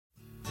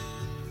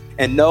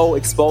And no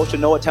expulsion,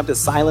 no attempt to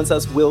silence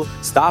us will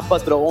stop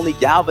us, but it'll only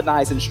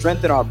galvanize and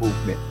strengthen our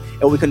movement.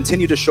 And we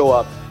continue to show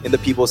up in the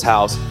people's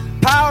house.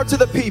 Power to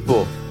the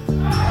people.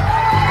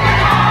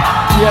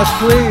 Yes,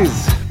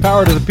 please.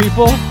 Power to the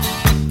people.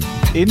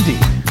 Indeed.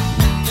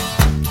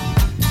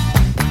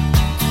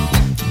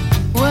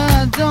 Well,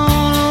 I don't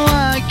know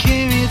why I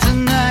came here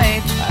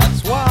tonight.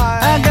 That's why.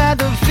 I got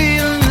the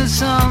feeling that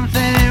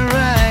something ain't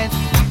right.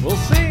 We'll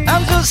see.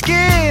 I'm so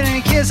scared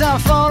in case I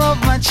fall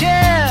off my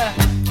chair.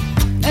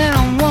 And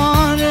I'm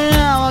wondering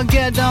how I'll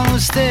get down the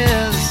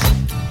stairs.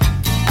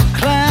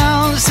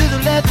 Clowns to the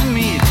left of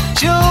me,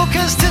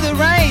 jokers to the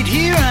right.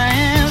 Here I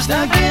am,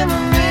 stuck in the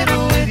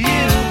middle with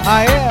you.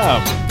 I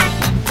am.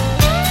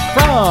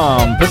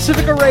 From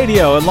Pacifica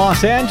Radio in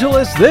Los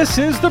Angeles, this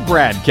is the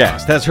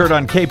BradCast. That's heard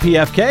on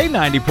KPFK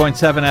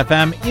 90.7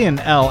 FM in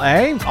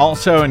LA.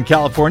 Also in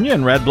California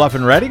in Red Bluff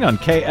and Redding on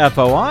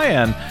KFOI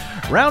and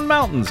Round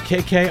Mountains,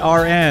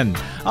 KKRN.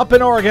 Up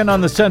in Oregon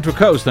on the Central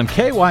Coast on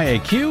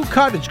KYAQ,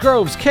 Cottage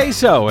Grove's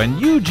KSO,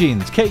 and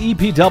Eugene's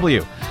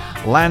KEPW.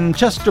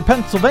 Lancaster,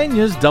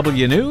 Pennsylvania's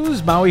W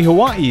News, Maui,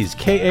 Hawaii's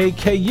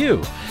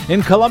KAKU.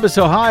 In Columbus,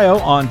 Ohio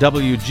on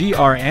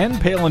WGRN,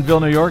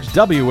 Palinville, New York's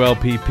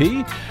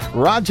WLPP.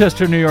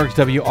 Rochester, New York's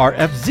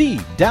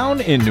WRFZ. Down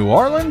in New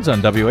Orleans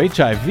on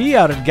WHIV.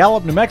 Out at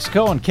Gallup, New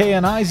Mexico on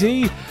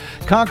KNIZ.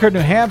 Concord, New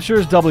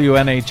Hampshire's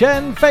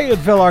WNHN,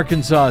 Fayetteville,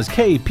 Arkansas's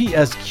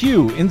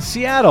KPSQ, in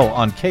Seattle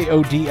on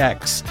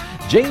KODX,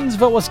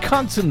 Janesville,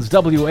 Wisconsin's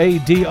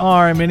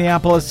WADR,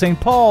 Minneapolis, St.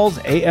 Paul's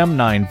AM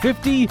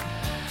 950,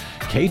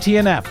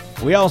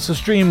 KTNF. We also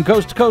stream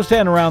coast to coast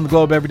and around the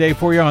globe every day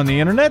for you on the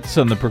internet,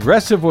 on the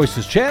Progressive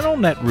Voices channel,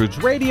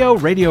 Netroots Radio,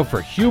 Radio for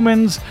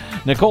Humans,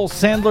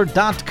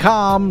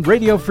 NicoleSandler.com,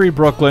 Radio Free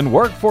Brooklyn,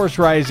 Workforce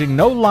Rising,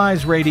 No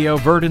Lies Radio,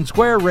 Verdant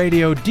Square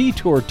Radio,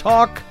 Detour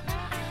Talk,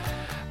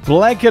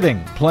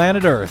 Blanketing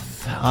Planet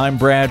Earth. I'm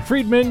Brad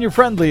Friedman, your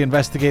friendly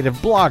investigative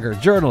blogger,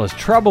 journalist,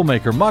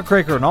 troublemaker,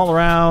 muckraker, and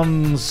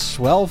all-around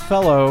swell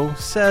fellow,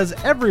 says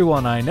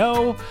everyone I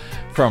know,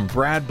 from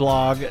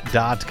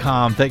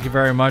bradblog.com. Thank you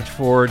very much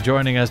for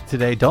joining us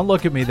today. Don't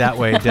look at me that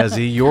way,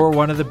 Desi. You're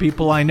one of the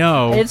people I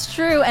know. It's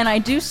true, and I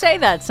do say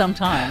that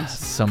sometimes.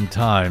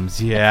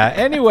 Sometimes, yeah.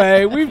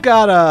 Anyway, we've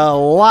got a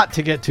lot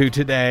to get to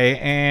today,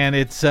 and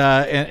it's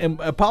and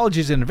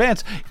apologies in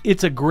advance.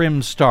 It's a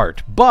grim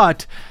start,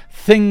 but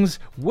things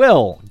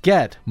will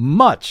get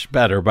much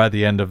better by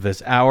the end of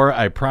this hour,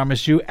 I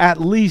promise you, at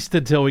least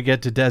until we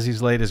get to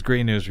Desi's latest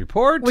Green News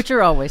Report. Which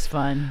are always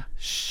fun.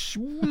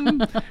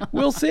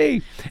 We'll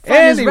see. Fun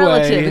is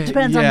relative. It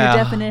depends on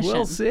your definition.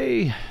 We'll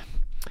see.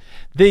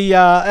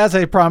 As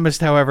I promised,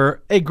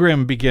 however, a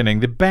grim beginning.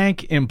 The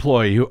bank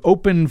employee who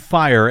opened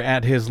fire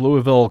at his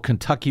Louisville,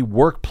 Kentucky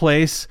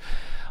workplace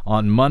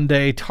on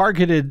Monday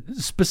targeted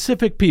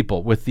specific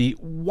people with the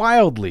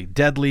wildly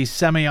deadly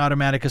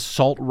semi-automatic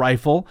assault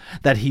rifle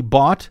that he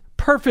bought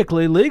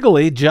perfectly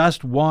legally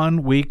just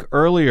 1 week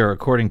earlier,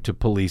 according to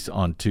police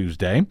on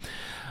Tuesday.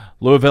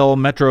 Louisville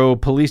Metro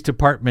Police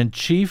Department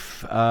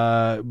Chief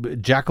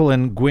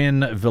Jacqueline Gwynn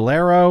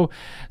Villero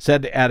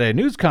said at a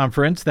news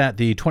conference that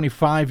the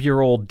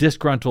 25-year-old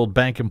disgruntled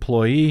bank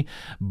employee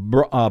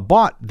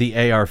bought the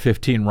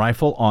AR-15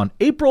 rifle on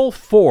April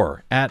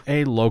 4 at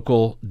a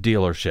local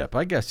dealership.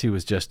 I guess he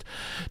was just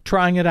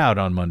trying it out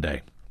on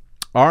Monday.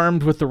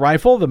 Armed with the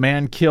rifle, the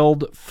man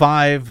killed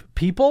 5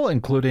 people,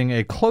 including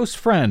a close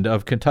friend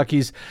of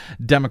Kentucky's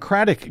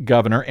Democratic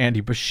Governor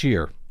Andy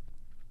Beshear.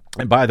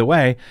 And by the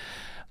way,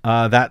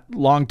 that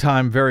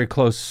longtime very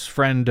close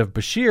friend of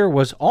Beshear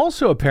was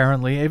also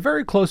apparently a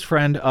very close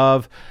friend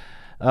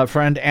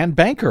and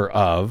banker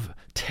of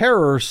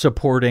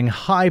terror-supporting,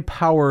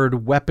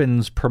 high-powered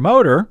weapons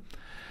promoter,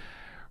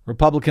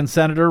 Republican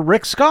Senator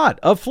Rick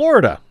Scott of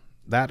Florida.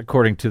 That,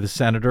 according to the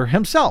senator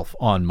himself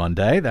on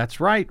Monday.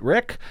 That's right,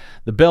 Rick.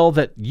 The bill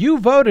that you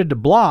voted to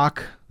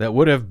block that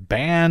would have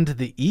banned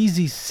the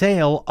easy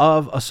sale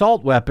of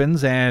assault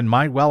weapons and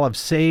might well have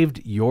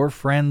saved your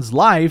friend's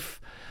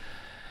life.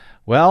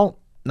 Well,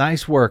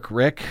 nice work,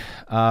 Rick.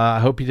 I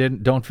hope you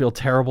don't feel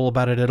terrible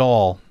about it at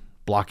all,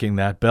 blocking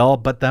that bill,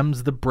 but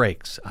them's the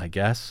breaks, I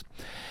guess.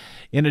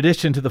 In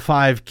addition to the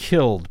 5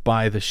 killed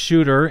by the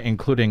shooter,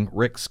 including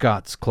Rick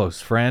Scott's close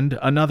friend,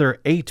 another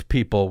 8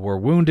 people were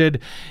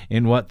wounded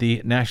in what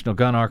the National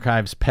Gun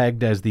Archives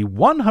pegged as the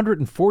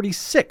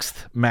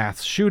 146th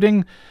mass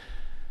shooting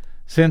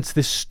since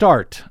the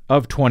start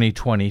of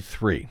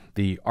 2023.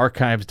 The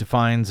archives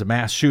defines a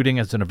mass shooting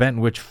as an event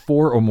in which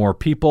 4 or more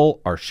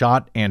people are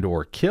shot and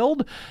or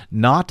killed,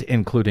 not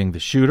including the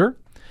shooter.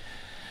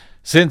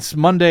 Since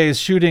Monday's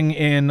shooting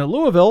in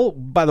Louisville,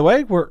 by the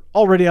way, we're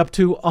already up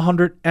to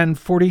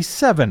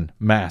 147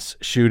 mass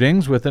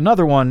shootings, with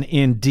another one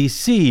in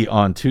D.C.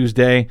 on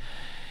Tuesday,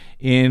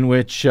 in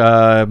which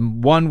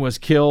 1 was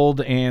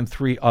killed and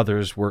 3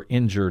 others were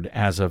injured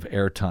as of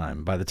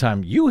airtime. By the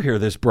time you hear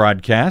this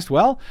broadcast,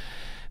 well,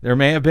 there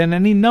may have been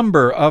any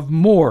number of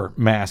more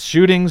mass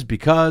shootings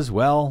because,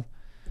 well,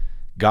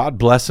 God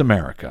bless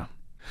America.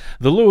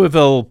 The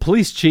Louisville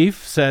police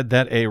chief said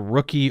that a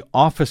rookie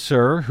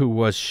officer who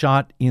was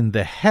shot in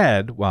the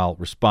head while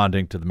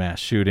responding to the mass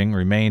shooting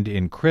remained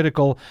in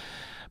critical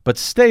but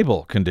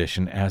stable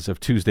condition as of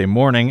Tuesday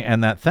morning,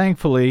 and that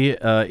thankfully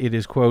it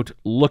is, quote,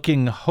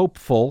 looking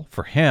hopeful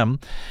for him.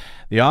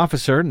 The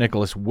officer,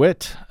 Nicholas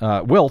Wilt,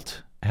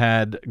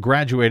 had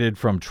graduated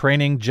from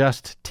training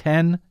just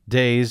 10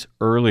 days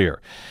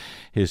earlier.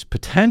 His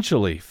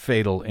potentially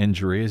fatal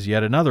injury is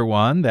yet another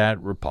one that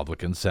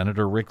Republican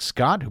Senator Rick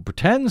Scott, who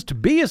pretends to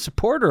be a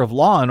supporter of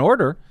law and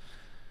order,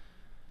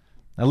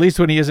 at least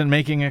when he isn't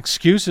making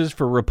excuses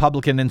for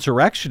Republican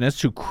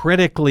insurrectionists who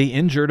critically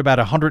injured about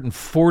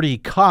 140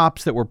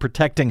 cops that were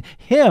protecting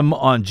him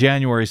on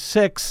January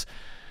 6,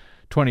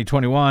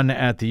 2021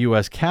 at the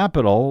U.S.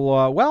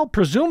 Capitol. Well,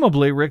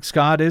 presumably Rick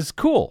Scott is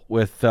cool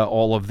with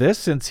all of this,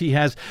 since he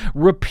has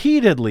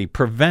repeatedly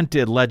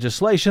prevented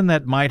legislation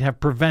that might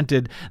have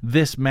prevented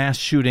this mass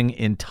shooting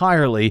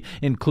entirely,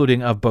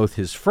 including of both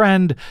his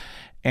friend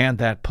and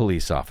that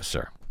police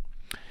officer.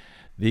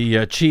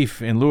 The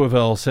chief in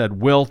Louisville said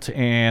Wilt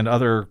and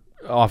other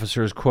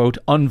officers, quote,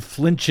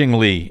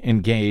 unflinchingly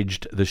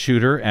engaged the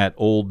shooter at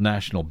Old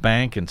National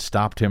Bank and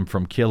stopped him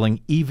from killing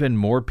even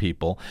more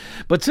people.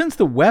 But since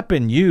the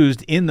weapon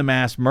used in the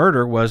mass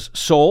murder was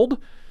sold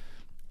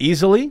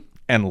easily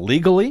and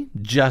legally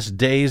just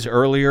days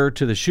earlier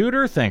to the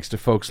shooter, thanks to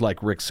folks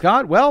like Rick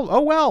Scott,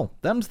 well,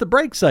 them's the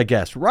breaks, I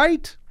guess,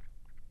 right?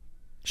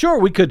 Sure,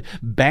 we could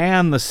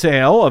ban the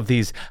sale of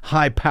these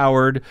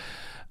high-powered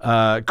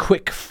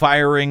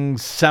quick-firing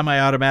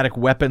semi-automatic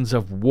weapons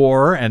of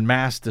war and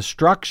mass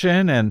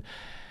destruction, and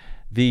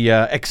the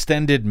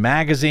extended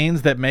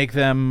magazines that make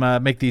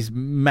these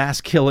mass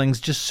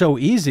killings just so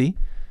easy.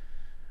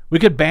 We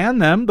could ban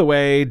them the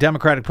way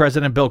Democratic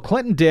President Bill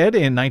Clinton did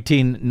in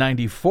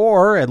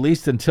 1994, at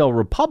least until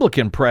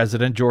Republican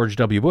President George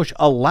W. Bush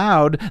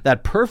allowed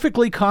that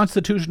perfectly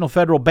constitutional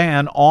federal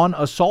ban on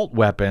assault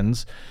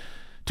weapons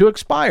to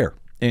expire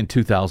in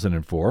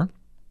 2004.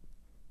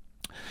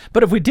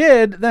 But if we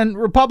did, then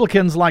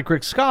Republicans like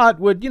Rick Scott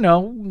would,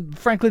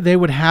 frankly, they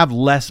would have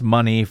less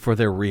money for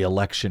their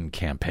re-election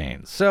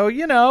campaigns. So,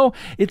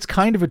 it's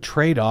kind of a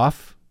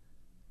trade-off.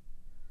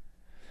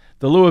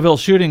 The Louisville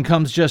shooting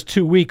comes just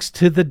 2 weeks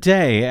to the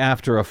day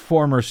after a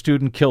former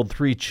student killed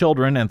 3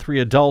 children and 3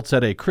 adults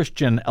at a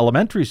Christian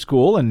elementary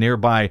school in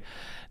nearby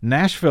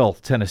Nashville,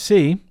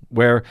 Tennessee,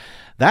 where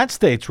that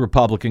state's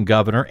Republican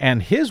governor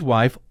and his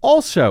wife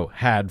also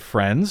had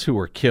friends who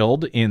were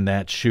killed in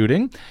that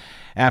shooting.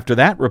 After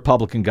that,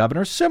 Republican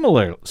governor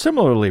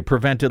similarly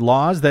prevented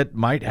laws that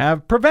might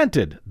have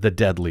prevented the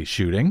deadly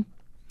shooting.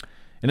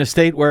 In a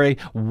state where a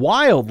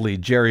wildly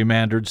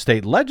gerrymandered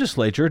state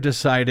legislature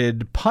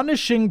decided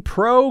punishing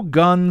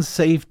pro-gun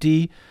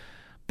safety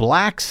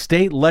black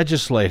state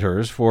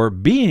legislators for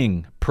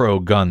being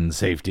pro-gun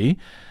safety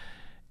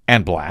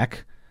and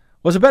black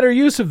was a better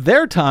use of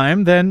their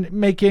time than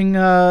making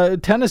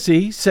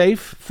Tennessee safe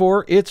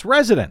for its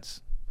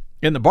residents.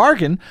 In the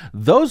bargain,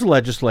 those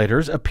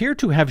legislators appear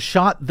to have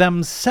shot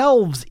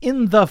themselves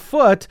in the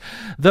foot,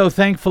 though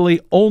thankfully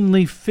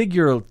only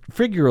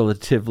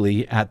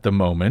figuratively at the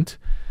moment.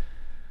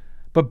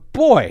 But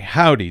boy,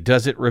 howdy,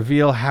 does it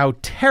reveal how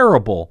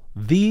terrible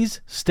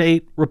these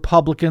state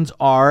Republicans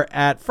are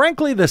at,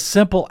 frankly, the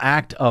simple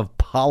act of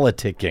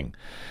politicking.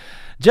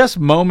 Just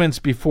moments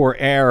before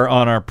air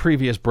on our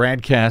previous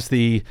BradCast,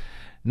 the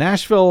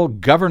Nashville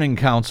Governing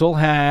Council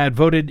had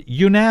voted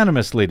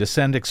unanimously to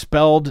send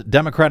expelled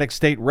Democratic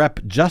State Rep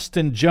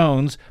Justin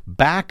Jones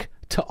back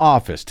to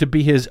office to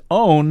be his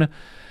own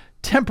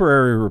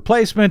temporary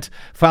replacement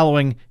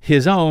following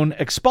his own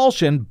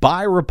expulsion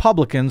by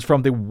Republicans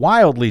from the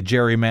wildly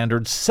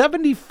gerrymandered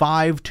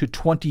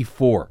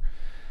 75-24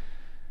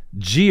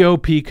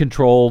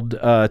 GOP-controlled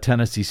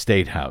Tennessee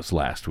State House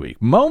last week.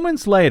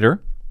 Moments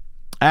later,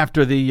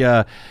 after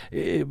the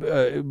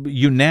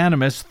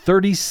unanimous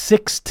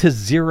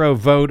 36-0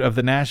 vote of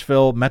the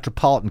Nashville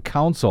Metropolitan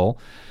Council,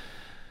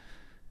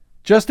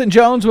 Justin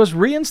Jones was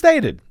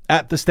reinstated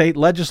at the state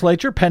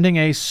legislature pending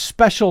a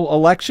special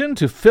election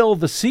to fill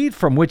the seat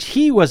from which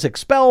he was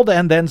expelled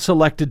and then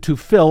selected to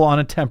fill on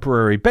a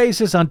temporary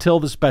basis until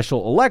the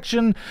special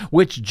election,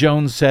 which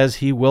Jones says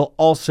he will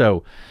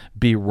also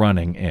be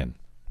running in.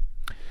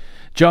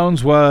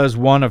 Jones was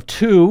one of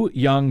 2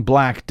 young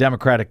black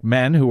Democratic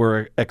men who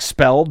were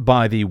expelled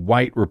by the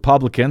white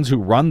Republicans who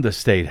run the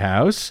state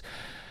house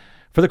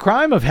for the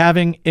crime of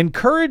having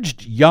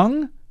encouraged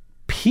young,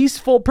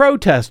 peaceful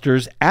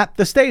protesters at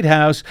the state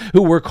house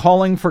who were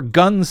calling for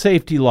gun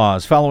safety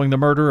laws following the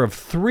murder of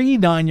 3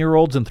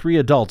 9-year-olds and 3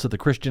 adults at the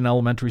Christian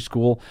elementary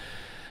school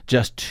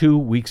just 2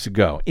 weeks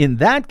ago. In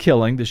that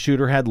killing, the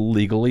shooter had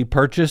legally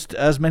purchased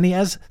as many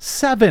as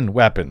 7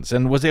 weapons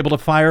and was able to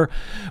fire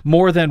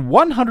more than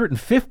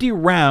 150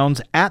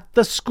 rounds at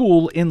the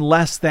school in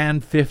less than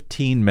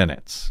 15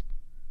 minutes.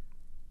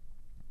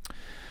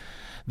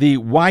 The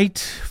white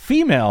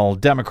female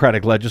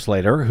Democratic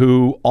legislator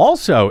who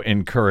also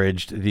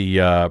encouraged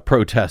the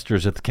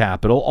protesters at the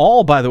Capitol,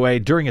 all, by the way,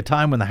 during a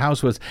time when the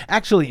House was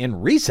actually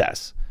in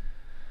recess,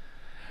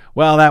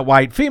 Well, that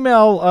white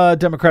female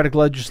Democratic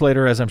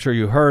legislator, as I'm sure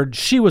you heard,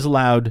 she was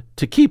allowed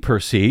to keep her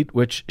seat,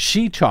 which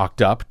she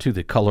chalked up to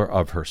the color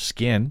of her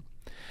skin.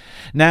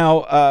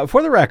 Now,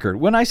 for the record,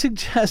 when I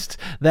suggest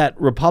that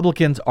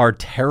Republicans are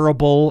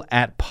terrible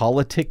at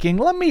politicking,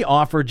 let me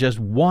offer just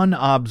one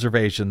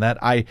observation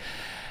that I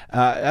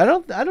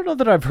don't know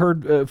that I've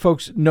heard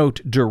folks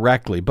note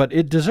directly, but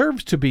it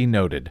deserves to be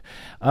noted.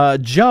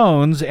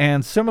 Jones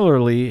and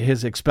similarly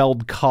his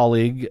expelled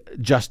colleague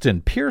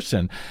Justin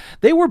Pearson,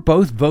 they were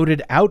both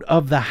voted out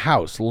of the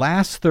House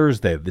last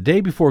Thursday, the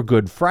day before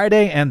Good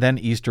Friday and then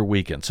Easter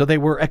weekend. So they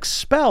were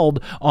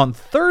expelled on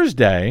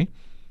Thursday.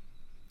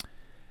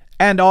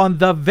 And on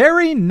the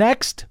very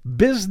next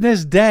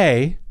business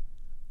day,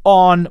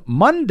 on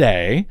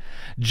Monday,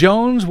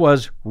 Jones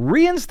was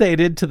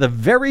reinstated to the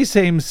very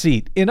same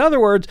seat. In other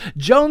words,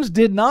 Jones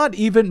did not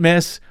even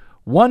miss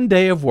one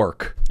day of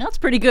work. That's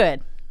pretty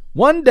good.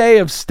 One day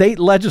of state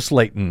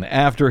legislating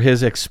after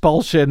his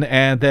expulsion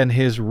and then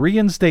his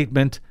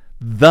reinstatement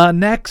the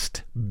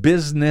next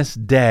business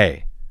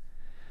day.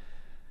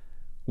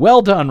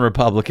 Well done,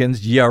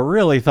 Republicans. You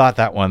really thought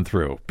that one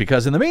through.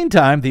 Because in the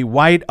meantime, the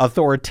white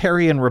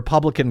authoritarian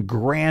Republican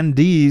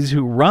grandees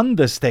who run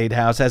the State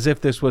House as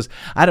if this was,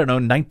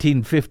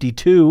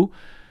 1952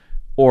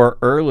 or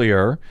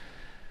earlier,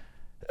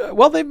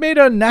 well, they've made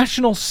a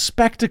national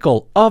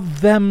spectacle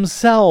of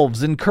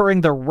themselves,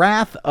 incurring the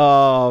wrath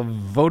of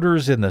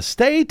voters in the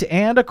state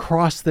and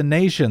across the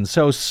nation.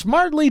 So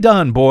smartly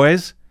done,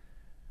 boys.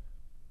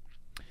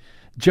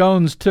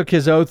 Jones took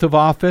his oath of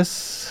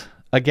office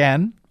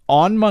again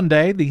on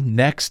Monday, the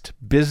next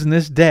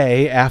business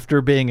day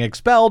after being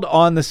expelled,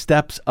 on the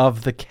steps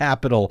of the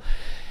Capitol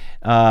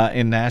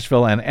in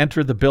Nashville, and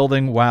entered the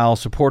building while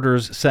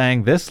supporters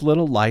sang "This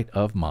Little Light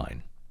of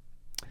Mine."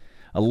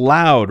 A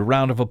loud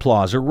round of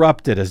applause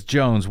erupted as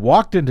Jones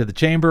walked into the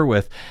chamber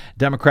with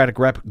Democratic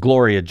Rep.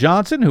 Gloria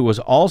Johnson, who was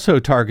also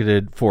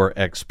targeted for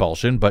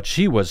expulsion, but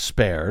she was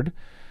spared.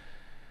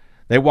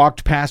 They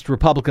walked past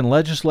Republican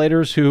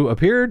legislators who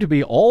appeared to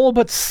be all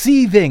but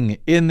seething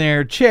in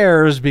their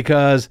chairs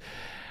because,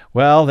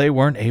 well, they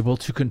weren't able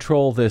to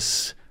control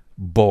this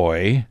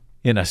boy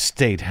in a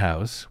state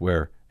house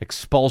where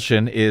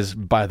expulsion is,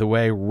 by the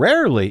way,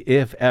 rarely,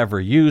 if ever,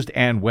 used.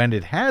 And when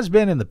it has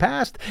been in the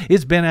past,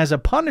 it's been as a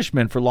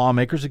punishment for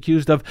lawmakers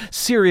accused of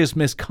serious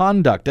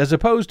misconduct, as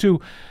opposed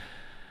to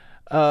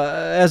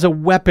as a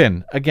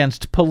weapon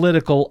against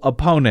political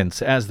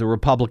opponents, as the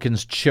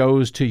Republicans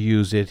chose to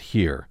use it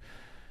here.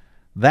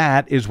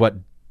 That is what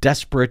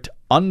desperate,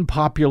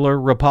 unpopular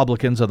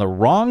Republicans on the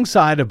wrong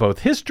side of both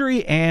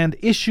history and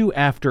issue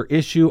after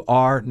issue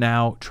are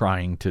now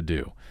trying to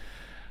do.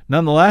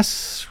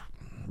 Nonetheless,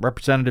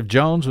 Representative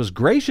Jones was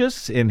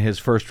gracious in his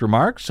first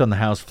remarks on the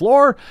House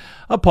floor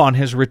upon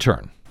his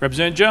return.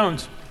 Representative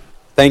Jones.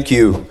 Thank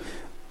you.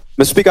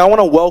 Mr. Speaker, I want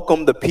to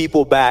welcome the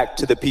people back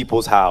to the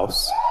people's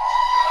house.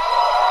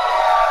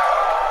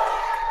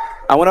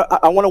 I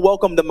want to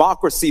welcome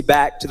democracy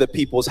back to the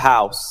people's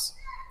house.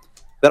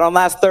 That on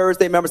last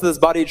Thursday, members of this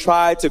body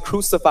tried to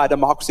crucify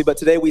democracy, but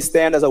today we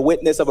stand as a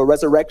witness of a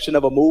resurrection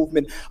of a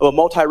movement of a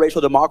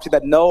multiracial democracy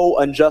that no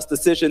unjust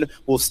decision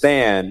will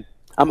stand.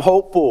 I'm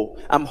hopeful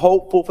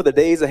for the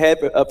days ahead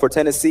for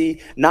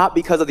Tennessee, not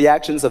because of the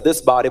actions of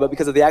this body, but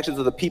because of the actions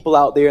of the people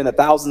out there and the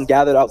thousands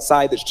gathered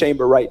outside this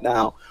chamber right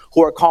now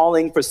who are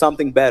calling for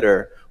something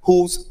better,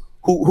 who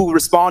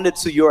responded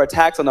to your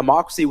attacks on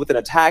democracy with an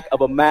attack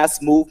of a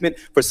mass movement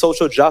for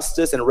social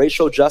justice and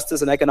racial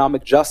justice and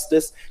economic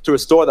justice to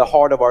restore the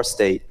heart of our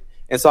state.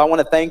 And so I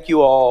want to thank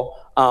you all,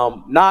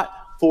 not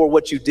for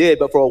what you did,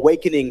 but for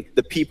awakening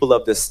the people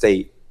of this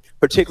state,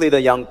 particularly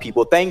the young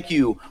people. Thank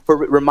you for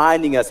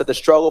reminding us that the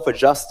struggle for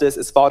justice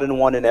is fought and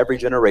won in every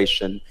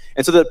generation.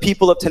 And so the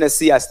people of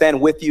Tennessee, I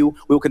stand with you.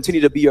 We will continue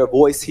to be your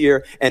voice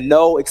here, and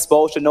no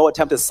expulsion, no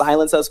attempt to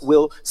silence us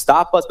will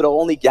stop us, but it will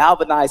only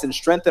galvanize and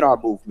strengthen our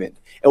movement.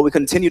 And we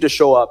continue to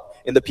show up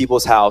in the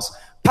people's house.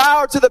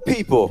 Power to the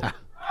people.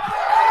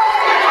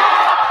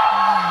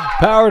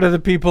 Power to the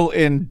people,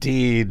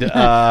 indeed.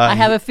 I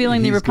have a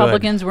feeling the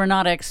Republicans were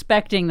not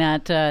expecting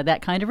that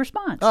kind of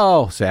response.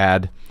 Oh,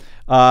 sad.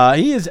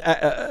 He is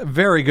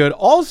very good.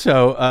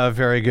 Also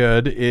very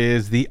good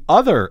is the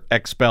other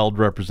expelled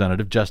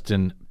representative,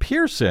 Justin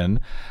Pearson.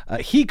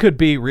 He could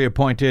be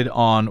reappointed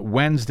on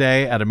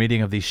Wednesday at a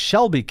meeting of the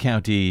Shelby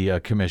County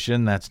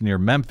Commission, that's near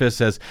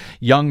Memphis, as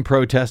young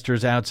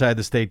protesters outside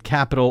the state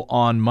capitol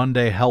on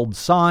Monday held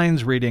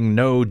signs reading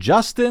 "No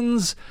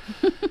Justins,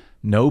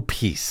 no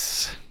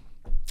peace."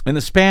 In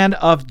the span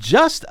of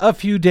just a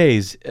few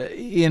days,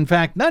 in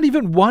fact, not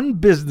even one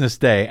business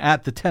day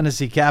at the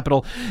Tennessee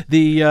Capitol,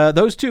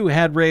 those two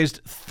had raised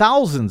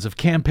thousands of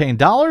campaign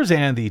dollars,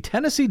 and the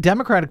Tennessee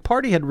Democratic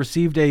Party had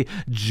received a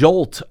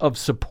jolt of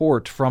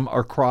support from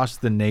across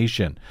the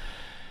nation.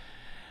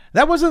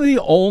 That wasn't the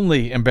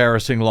only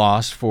embarrassing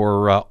loss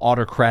for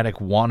autocratic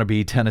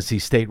wannabe Tennessee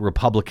state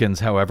Republicans,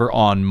 however,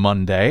 on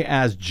Monday.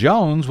 As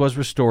Jones was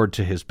restored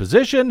to his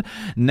position,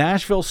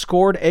 Nashville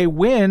scored a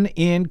win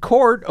in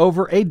court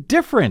over a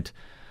different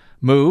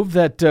move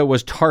that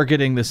was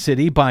targeting the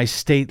city by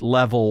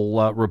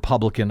state-level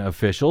Republican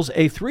officials,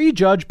 a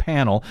 3-judge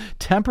panel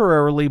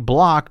temporarily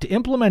blocked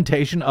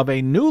implementation of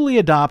a newly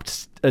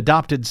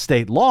adopted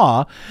state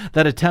law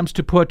that attempts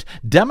to put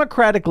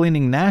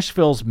Democratic-leaning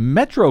Nashville's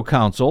Metro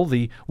Council,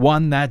 the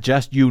one that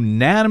just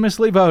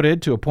unanimously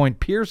voted to appoint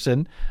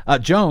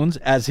Jones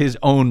as his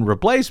own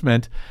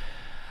replacement,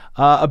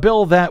 a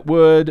bill that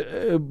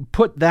would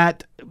put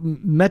that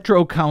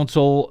Metro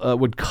Council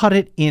would cut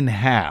it in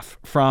half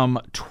from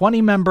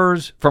 40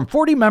 members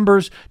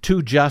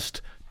to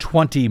just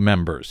 20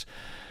 members.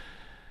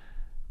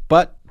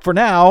 But for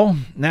now,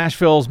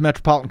 Nashville's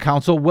Metropolitan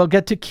Council will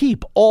get to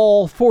keep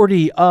all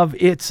 40 of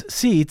its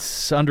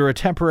seats under a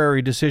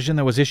temporary decision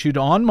that was issued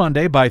on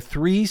Monday by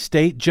 3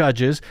 state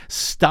judges,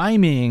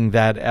 stymieing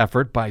that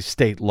effort by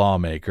state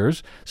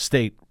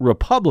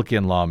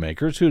Republican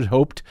lawmakers who'd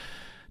hoped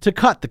to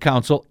cut the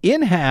council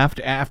in half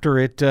after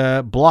it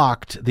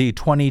blocked the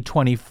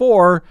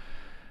 2024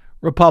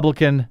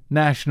 Republican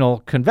National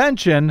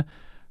Convention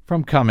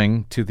from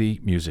coming to the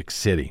Music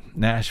City.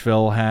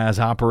 Nashville has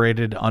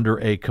operated under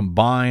a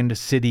combined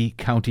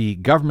city-county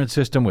government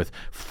system with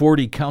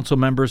 40 council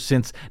members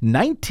since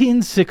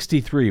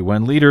 1963,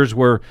 when leaders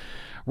were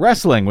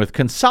wrestling with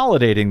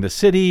consolidating the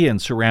city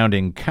and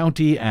surrounding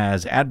county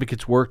as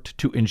advocates worked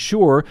to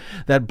ensure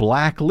that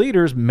black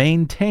leaders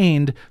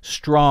maintained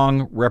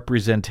strong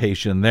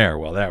representation there.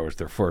 Well, that was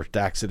their first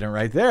accident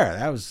right there.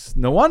 That was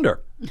no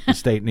wonder. The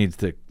state needs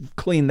to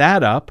clean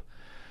that up.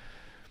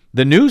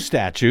 The new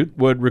statute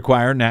would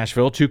require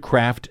Nashville to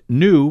craft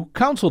new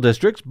council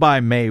districts by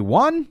May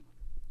 1.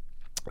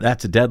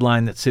 That's a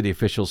deadline that city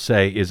officials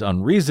say is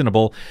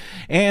unreasonable,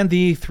 and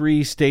the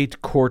 3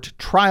 state court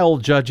trial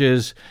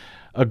judges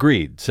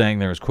agreed, saying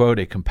there is, quote,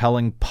 a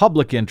compelling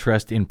public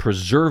interest in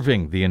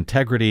preserving the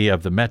integrity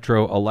of the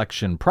Metro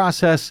election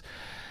process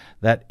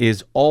that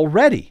is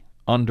already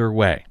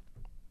underway.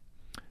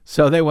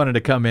 So they wanted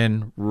to come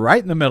in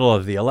right in the middle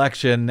of the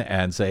election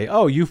and say,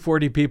 oh, you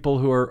 40 people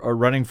who are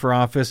running for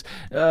office,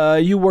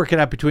 you work it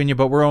out between you,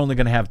 but we're only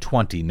going to have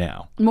 20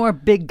 now. More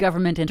big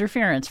government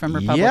interference from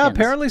Republicans. Yeah,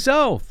 apparently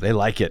so. They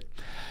like it.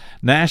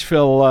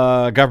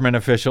 Nashville government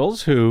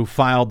officials who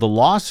filed the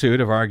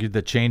lawsuit have argued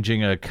that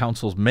changing a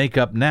council's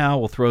makeup now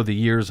will throw the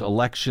year's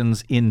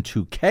elections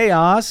into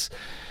chaos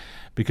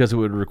because it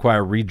would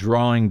require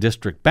redrawing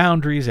district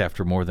boundaries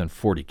after more than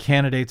 40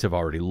 candidates have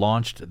already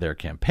launched their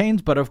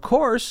campaigns. But of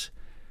course,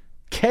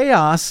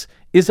 chaos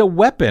is a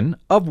weapon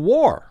of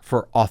war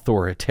for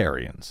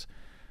authoritarians.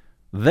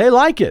 They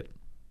like it.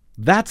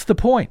 That's the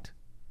point.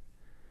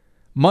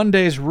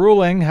 Monday's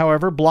ruling,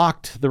 however,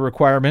 blocked the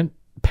requirement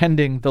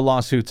pending the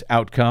lawsuit's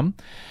outcome.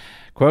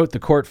 Quote, the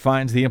court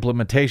finds the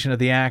implementation of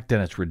the act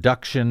and its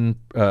reduction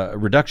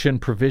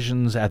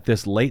provisions at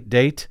this late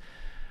date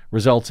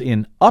results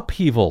in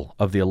upheaval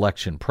of the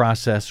election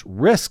process,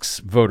 risks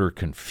voter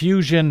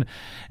confusion,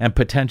 and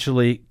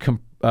potentially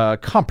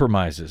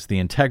compromises the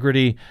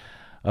integrity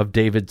of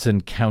Davidson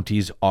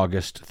County's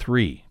August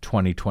 3,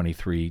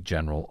 2023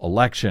 general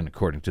election,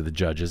 according to the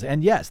judges.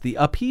 And yes, the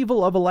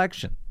upheaval of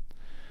election,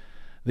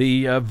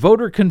 the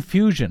voter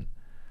confusion,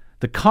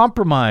 the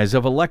compromise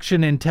of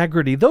election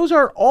integrity, those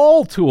are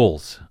all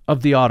tools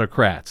of the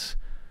autocrats,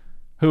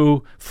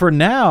 who, for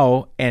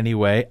now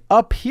anyway,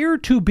 appear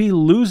to be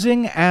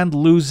losing and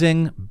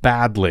losing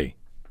badly.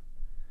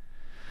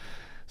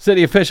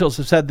 City officials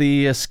have said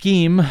the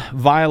scheme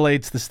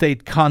violates the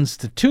state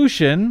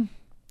constitution.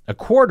 A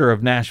quarter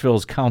of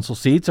Nashville's council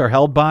seats are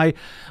held by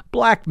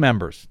black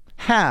members,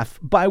 half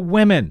by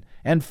women,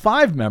 and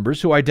 5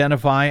 members who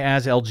identify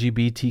as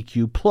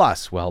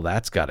LGBTQ+. Well,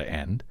 that's got to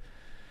end.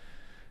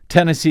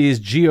 Tennessee's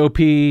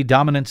GOP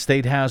dominant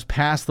state house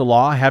passed the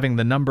law cutting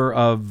in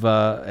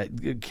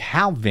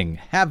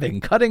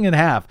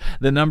half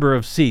the number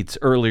of seats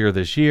earlier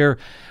this year,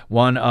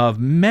 one of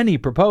many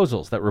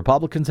proposals that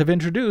Republicans have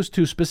introduced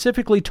to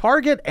specifically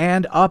target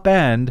and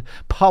upend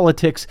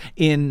politics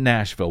in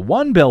Nashville.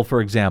 One bill, for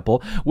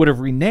example, would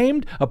have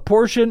renamed a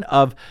portion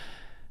of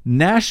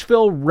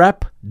Nashville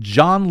Rep.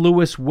 John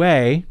Lewis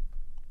Way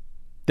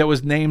that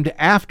was named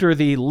after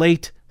the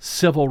late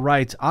civil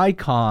rights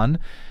icon,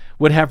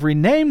 would have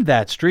renamed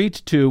that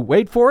street to,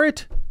 wait for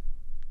it,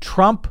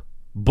 Trump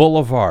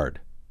Boulevard.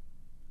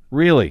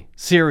 Really,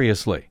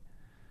 seriously.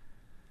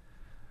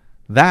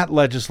 That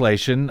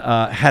legislation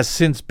has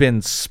since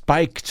been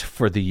spiked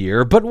for the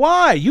year. But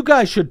why? You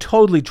guys should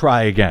totally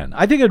try again.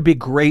 I think it would be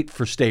great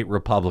for state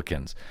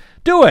Republicans.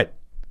 Do it.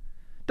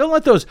 Don't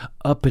let those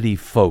uppity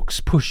folks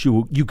push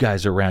you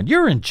guys around.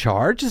 You're in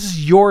charge. This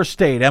is your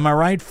state. Am I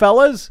right,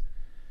 fellas?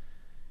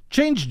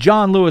 Change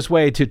John Lewis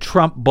Way to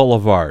Trump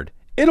Boulevard.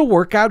 It'll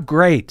work out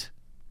great.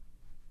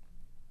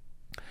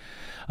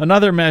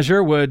 Another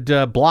measure would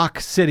block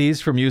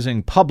cities from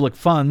using public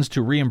funds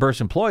to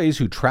reimburse employees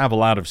who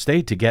travel out of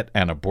state to get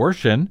an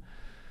abortion.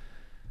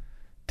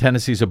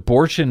 Tennessee's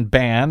abortion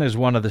ban is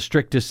one of the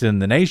strictest in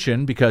the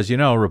nation because,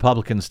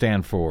 Republicans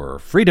stand for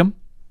freedom.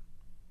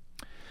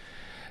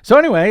 So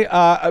anyway,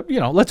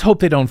 let's hope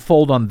they don't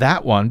fold on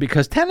that one,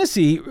 because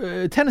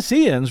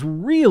Tennesseans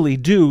really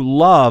do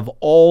love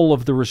all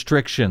of the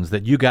restrictions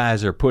that you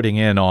guys are putting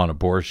in on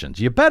abortions.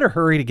 You better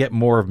hurry to get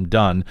more of them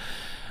done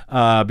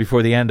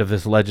before the end of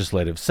this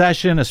legislative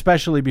session,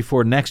 especially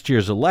before next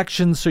year's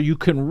election, so you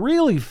can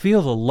really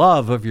feel the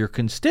love of your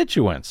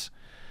constituents.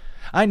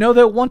 I know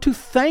they'll want to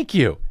thank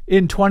you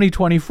in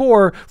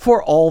 2024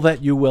 for all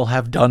that you will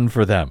have done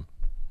for them.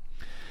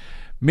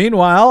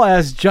 Meanwhile,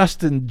 as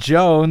Justin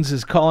Jones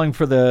is calling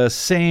for the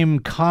same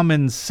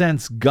common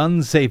sense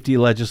gun safety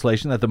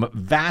legislation that the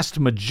vast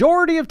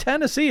majority of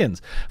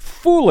Tennesseans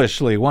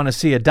foolishly want to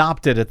see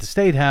adopted at the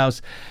State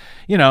House,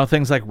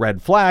 things like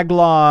red flag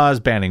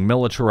laws, banning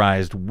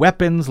militarized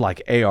weapons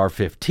like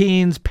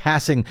AR-15s,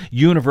 passing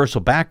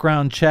universal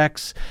background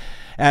checks,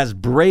 as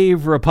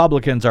brave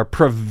Republicans are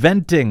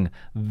preventing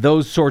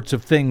those sorts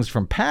of things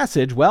from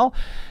passage, well,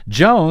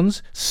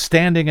 Jones,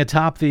 standing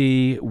atop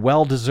the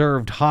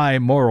well-deserved high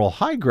moral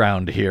high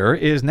ground here,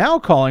 is now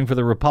calling for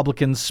the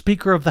Republican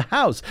Speaker of the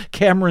House,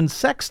 Cameron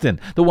Sexton,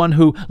 the one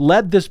who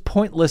led this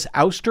pointless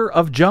ouster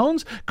of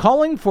Jones,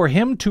 calling for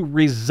him to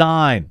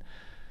resign.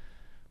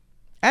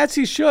 As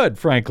he should,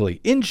 frankly,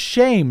 in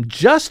shame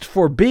just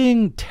for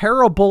being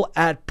terrible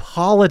at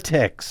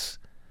politics.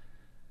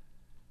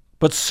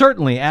 But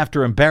certainly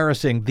after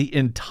embarrassing the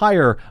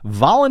entire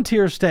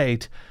volunteer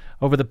state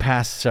over the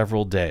past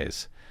several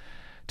days.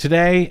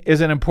 Today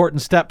is an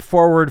important step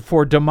forward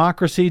for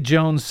democracy,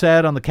 Jones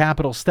said on the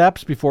Capitol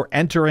steps before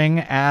entering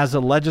as a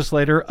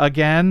legislator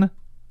again,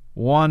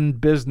 one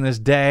business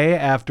day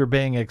after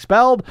being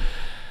expelled.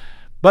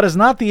 But it's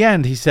not the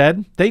end, he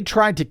said. They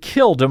tried to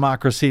kill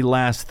democracy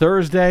last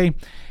Thursday.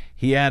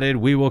 He added,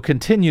 "We will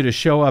continue to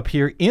show up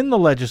here in the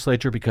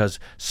legislature because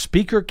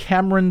Speaker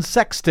Cameron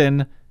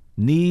Sexton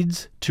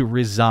needs to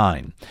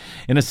resign."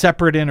 In a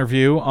separate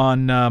interview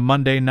on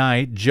Monday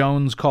night,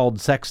 Jones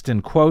called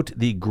Sexton, quote,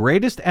 "the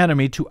greatest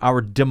enemy to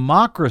our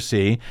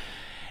democracy,"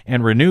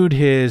 and renewed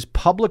his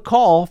public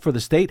call for the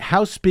state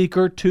House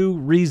Speaker to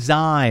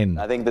resign.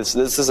 I think this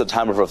is a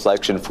time of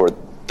reflection for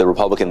the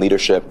Republican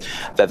leadership,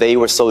 that they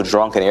were so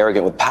drunk and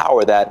arrogant with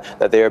power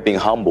that they are being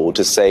humbled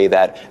to say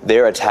that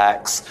their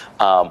attacks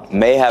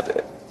may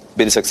have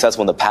been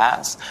successful in the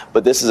past,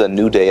 but this is a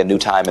new day, a new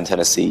time in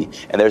Tennessee,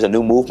 and there's a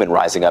new movement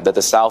rising up, that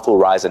the South will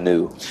rise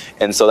anew.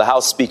 And so the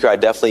House Speaker, I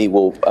definitely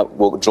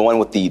will join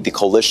with the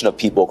coalition of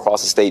people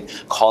across the state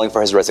calling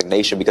for his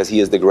resignation, because he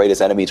is the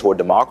greatest enemy toward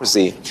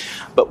democracy.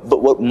 But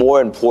what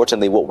more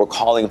importantly, what we're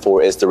calling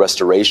for is the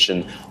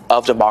restoration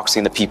of democracy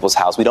in the people's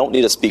house. We don't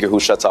need a speaker who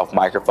shuts off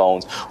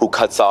microphones, who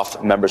cuts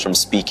off members from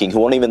speaking, who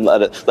won't even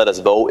let us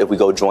vote if we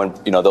go join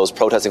those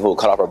protesting, who will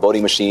cut off our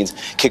voting machines,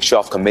 kicks you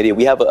off committee.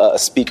 We have a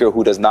speaker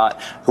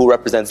who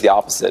represents the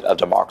opposite of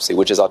democracy,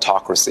 which is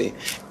autocracy.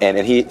 And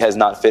he has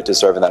not fit to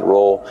serve in that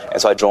role.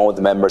 And so I join with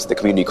the members of the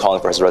community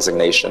calling for his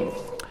resignation.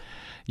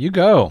 You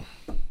go,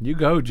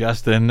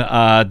 Justin.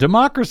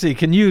 Democracy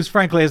can use,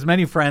 frankly, as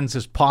many friends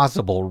as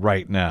possible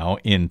right now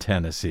in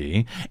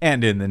Tennessee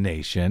and in the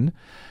nation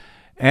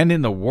and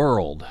in the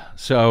world.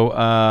 So,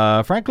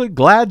 frankly,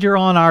 glad you're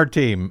on our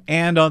team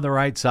and on the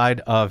right side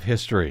of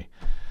history.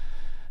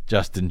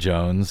 Justin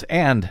Jones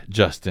and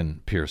Justin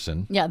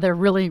Pearson. Yeah, they're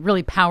really,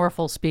 really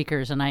powerful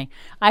speakers, and I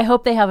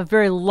hope they have a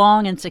very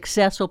long and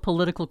successful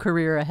political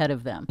career ahead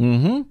of them.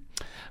 Mm-hmm.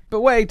 But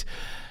wait,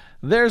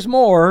 there's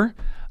more.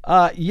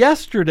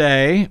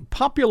 Yesterday,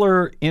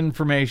 Popular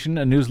Information,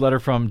 a newsletter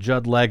from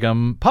Judd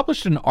Legum,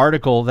 published an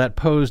article that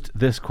posed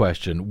this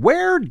question: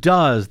 where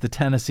does the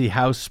Tennessee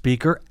House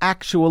Speaker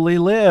actually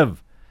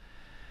live?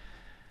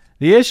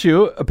 The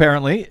issue,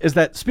 apparently, is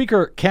that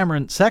Speaker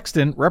Cameron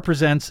Sexton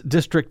represents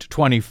District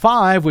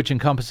 25, which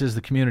encompasses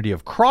the community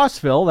of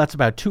Crossville. That's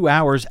about 2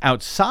 hours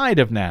outside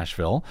of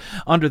Nashville.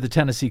 Under the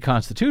Tennessee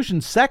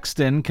Constitution,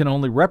 Sexton can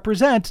only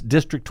represent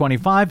District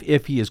 25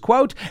 if he is,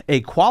 quote,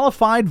 a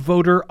qualified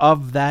voter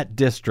of that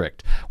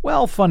district.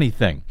 Well, funny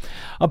thing.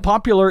 A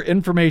Popular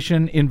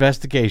Information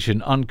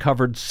investigation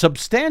uncovered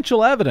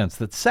substantial evidence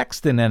that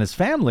Sexton and his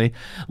family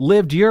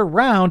lived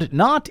year-round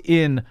not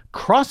in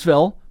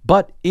Crossville,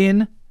 but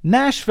in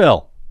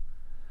Nashville.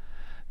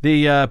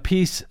 The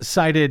piece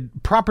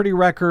cited property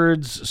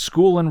records,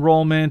 school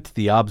enrollment,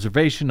 the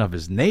observation of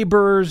his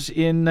neighbors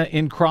in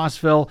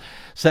Crossville.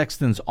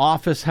 Sexton's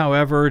office,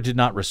 however, did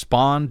not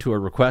respond to a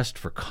request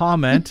for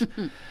comment.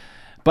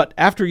 But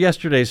after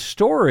yesterday's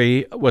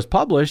story was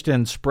published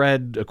and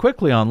spread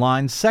quickly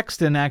online,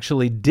 Sexton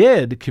actually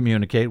did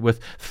communicate with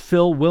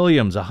Phil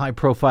Williams, a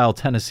high-profile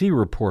Tennessee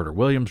reporter.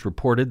 Williams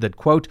reported that,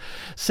 quote,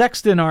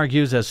 Sexton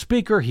argues as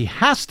speaker he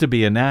has to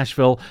be in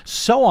Nashville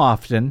so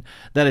often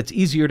that it's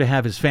easier to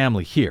have his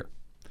family here.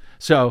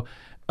 So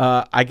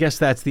I guess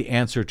that's the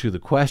answer to the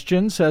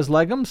question, says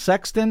Legum.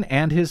 Sexton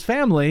and his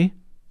family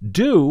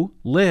do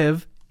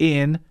live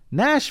in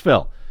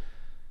Nashville,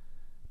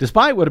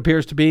 despite what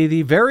appears to be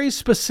the very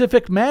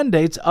specific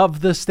mandates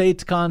of the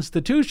state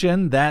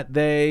constitution that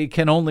they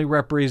can only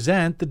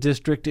represent the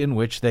district in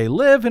which they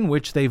live, in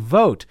which they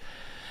vote.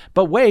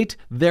 But wait,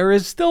 there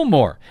is still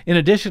more. In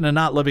addition to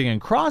not living in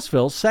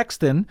Crossville,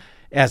 Sexton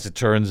as it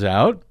turns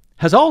out,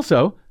 has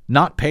also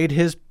not paid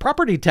his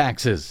property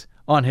taxes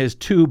on his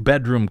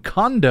 2-bedroom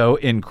condo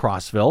in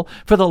Crossville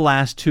for the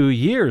last 2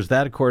 years.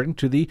 That according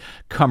to the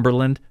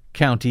Cumberland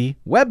County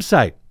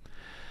website.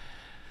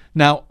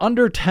 Now,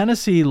 under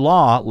Tennessee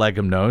law,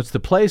 Legum notes, the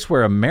place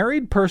where a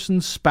married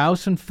person's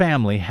spouse and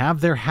family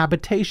have their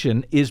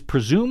habitation is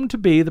presumed to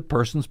be the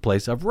person's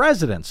place of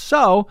residence.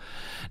 So,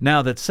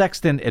 now that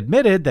Sexton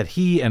admitted that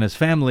he and his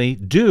family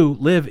do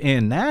live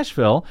in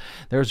Nashville,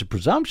 there's a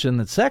presumption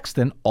that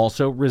Sexton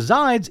also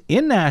resides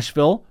in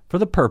Nashville for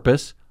the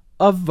purpose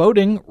of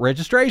voting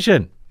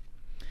registration.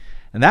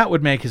 And that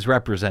would make his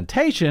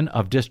representation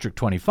of District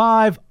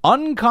 25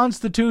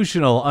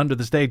 unconstitutional under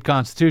the state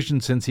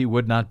constitution, since he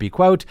would not be,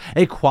 quote,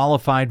 a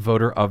qualified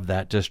voter of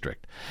that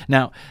district.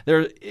 Now,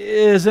 there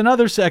is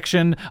another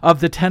section of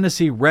the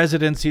Tennessee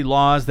residency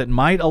laws that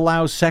might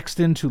allow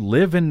Sexton to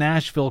live in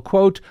Nashville,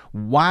 quote,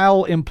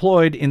 while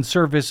employed in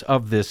service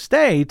of this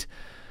state,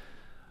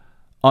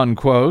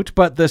 unquote,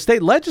 but the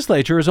state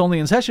legislature is only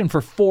in session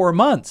for 4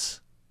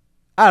 months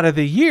out of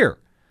the year.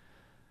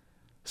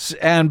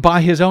 And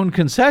by his own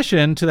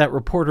concession to that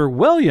reporter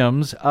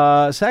Williams,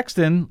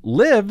 Sexton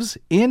lives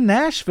in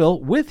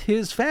Nashville with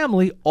his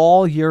family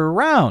all year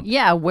round.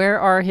 Yeah, where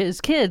are his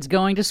kids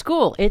going to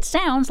school? It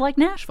sounds like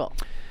Nashville.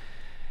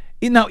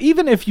 Now,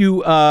 even if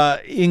you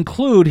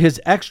include his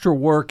extra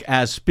work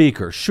as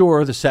speaker,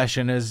 sure, the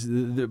session is,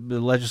 the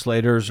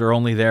legislators are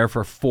only there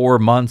for 4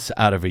 months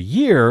out of a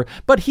year,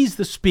 but he's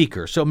the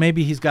speaker, so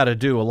maybe he's got to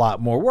do a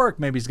lot more work.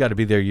 Maybe he's got to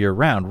be there year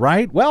round,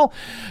 right? Well,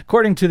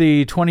 according to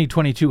the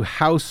 2022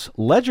 House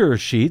Ledger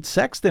sheet,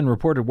 Sexton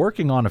reported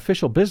working on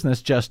official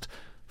business just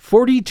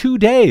 42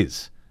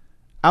 days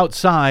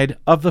outside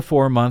of the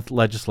 4-month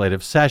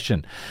legislative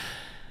session.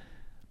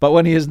 But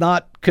when he is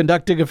not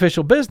conducting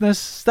official business,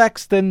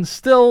 Sexton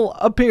still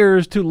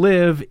appears to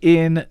live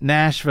in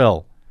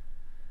Nashville.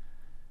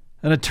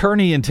 An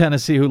attorney in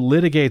Tennessee who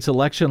litigates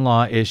election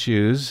law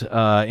issues,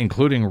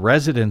 including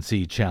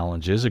residency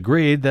challenges,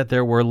 agreed that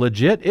there were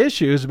legit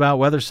issues about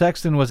whether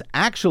Sexton was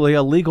actually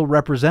a legal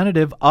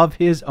representative of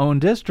his own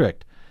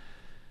district.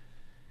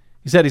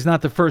 He said he's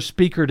not the first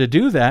speaker to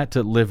do that,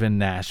 to live in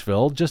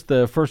Nashville, just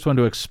the first one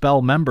to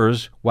expel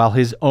members while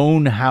his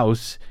own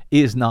house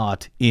is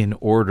not in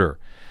order.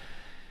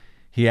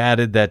 He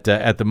added that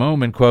at the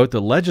moment, quote,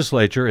 the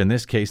legislature, in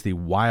this case the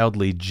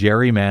wildly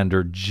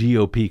gerrymandered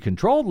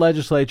GOP-controlled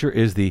legislature,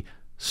 is the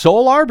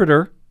sole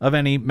arbiter of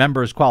any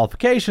member's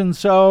qualifications,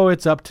 so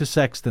it's up to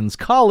Sexton's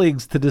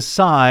colleagues to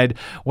decide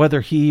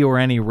whether he or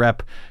any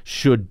rep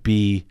should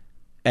be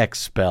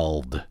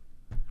expelled.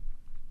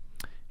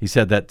 He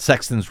said that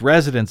Sexton's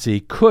residency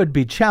could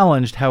be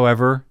challenged,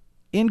 however,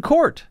 in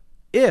court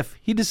if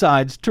he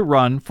decides to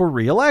run for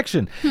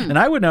re-election. And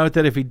I would note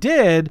that if he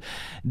did,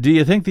 do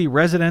you think the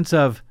residents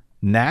of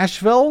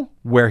Nashville,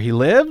 where he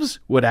lives,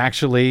 would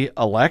actually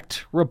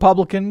elect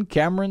Republican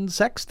Cameron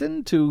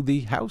Sexton to the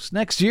House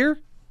next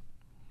year?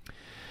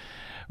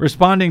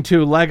 Responding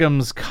to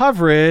Legum's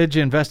coverage,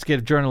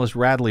 investigative journalist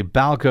Radley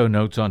Balco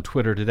notes on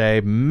Twitter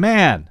today,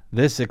 man,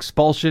 this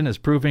expulsion is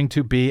proving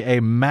to be a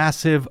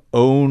massive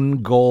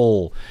own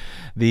goal.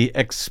 The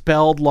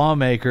expelled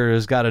lawmaker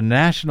has got a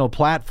national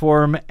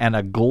platform and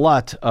a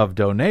glut of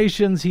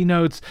donations, he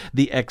notes.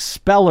 The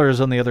expellers,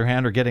 on the other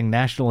hand, are getting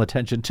national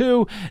attention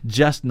too,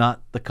 just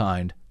not the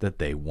kind that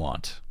they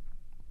want.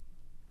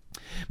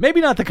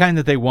 Maybe not the kind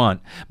that they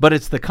want, but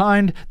it's the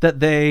kind that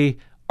they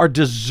are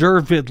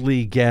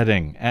deservedly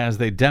getting, as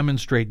they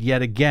demonstrate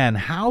yet again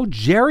how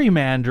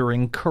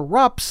gerrymandering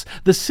corrupts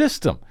the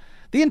system,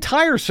 the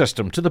entire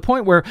system, to the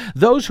point where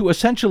those who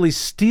essentially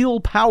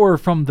steal power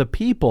from the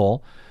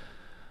people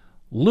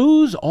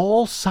lose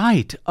all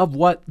sight of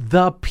what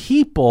the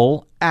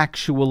people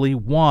actually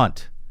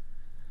want.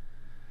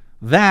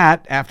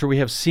 That, after we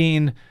have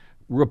seen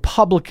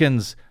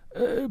Republicans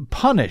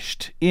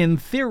punished in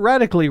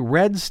theoretically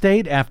red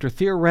state after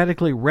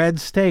theoretically red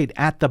state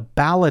at the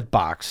ballot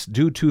box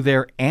due to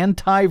their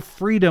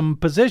anti-freedom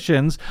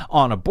positions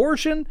on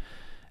abortion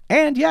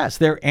and, yes,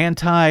 their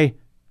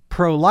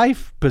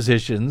anti-pro-life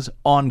positions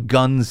on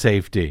gun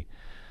safety.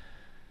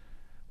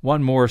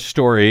 One more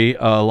story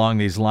along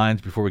these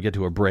lines before we get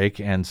to a break,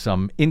 and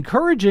some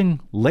encouraging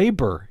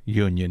labor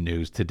union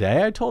news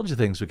today. I told you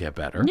things would get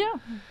better.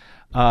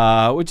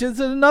 Yeah. Which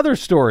is another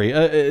story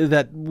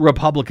that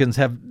Republicans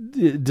have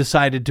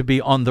decided to be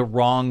on the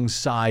wrong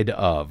side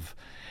of.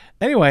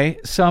 Anyway,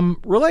 some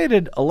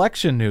related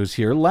election news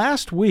here.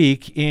 Last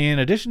week, in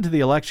addition to the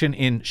election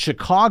in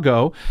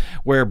Chicago,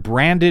 where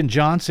Brandon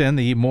Johnson,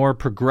 the more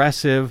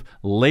progressive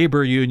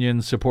labor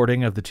union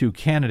supporting of the two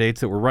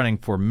candidates that were running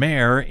for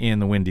mayor in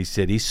the Windy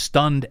City,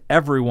 stunned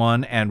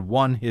everyone and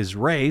won his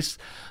race.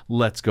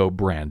 Let's go,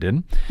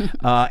 Brandon.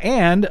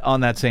 And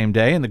on that same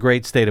day, in the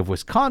great state of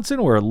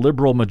Wisconsin, where a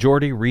liberal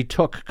majority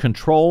retook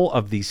control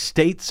of the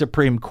state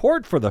Supreme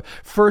Court for the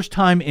first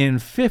time in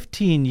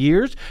 15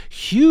 years.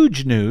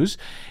 Huge news.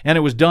 And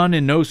it was done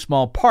in no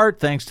small part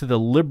thanks to the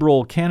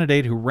liberal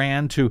candidate who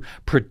ran to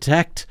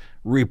protect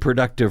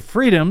reproductive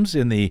freedoms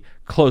in the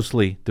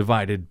closely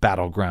divided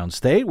battleground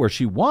state where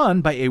she won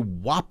by a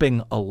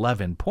whopping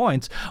 11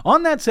 points.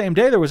 On that same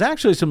day, there was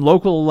actually some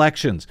local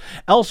elections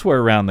elsewhere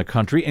around the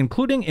country,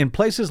 including in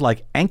places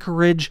like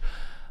Anchorage,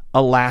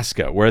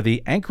 Alaska, where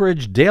the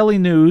Anchorage Daily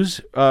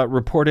News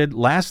reported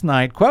last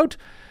night, quote,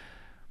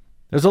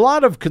 "There's a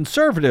lot of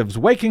conservatives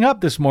waking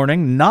up this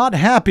morning not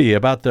happy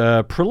about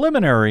the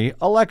preliminary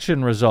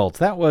election results."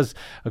 That was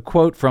a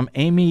quote from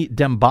Amy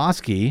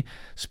Demboski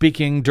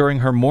speaking during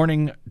her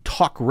morning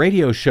talk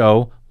radio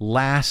show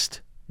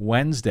last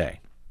Wednesday.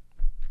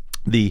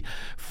 The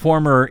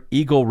former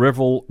Eagle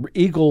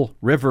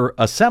River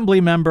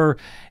Assembly member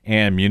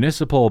and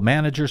municipal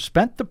manager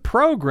spent the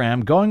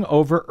program going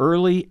over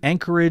early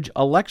Anchorage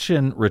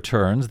election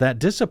returns that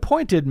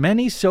disappointed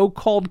many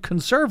so-called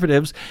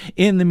conservatives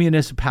in the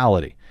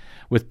municipality,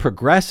 with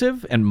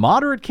progressive and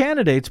moderate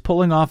candidates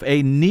pulling off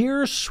a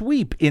near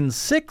sweep in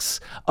 6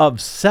 of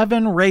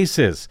 7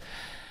 races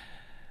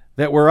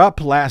that were up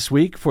last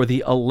week for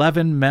the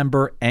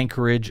 11-member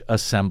Anchorage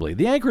Assembly.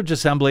 The Anchorage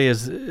Assembly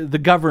is the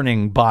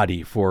governing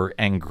body for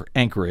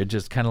Anchorage.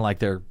 It's kind of like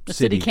their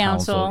city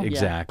council. Yeah.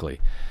 Exactly.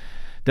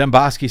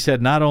 Demboski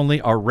said not only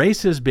are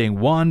races being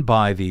won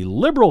by the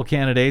liberal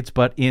candidates,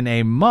 but in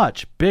a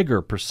much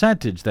bigger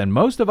percentage than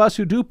most of us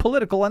who do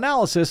political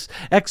analysis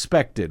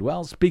expected.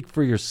 Well, speak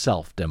for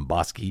yourself,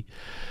 Demboski.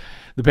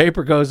 The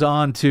paper goes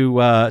on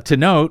to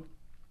note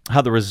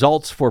how the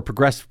results for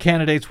progressive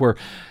candidates were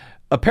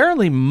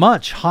apparently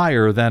much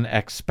higher than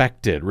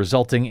expected,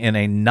 resulting in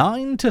a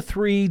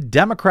 9-3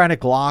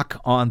 Democratic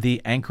lock on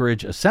the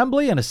Anchorage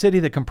Assembly in a city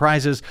that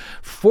comprises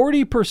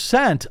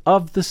 40%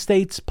 of the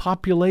state's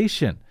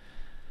population.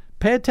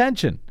 Pay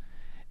attention.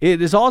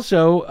 It is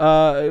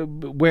also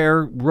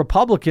where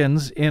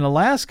Republicans in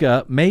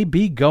Alaska may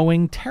be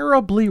going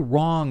terribly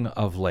wrong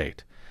of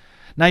late.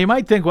 Now, you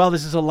might think, well,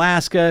 this is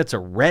Alaska, it's a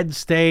red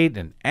state,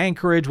 and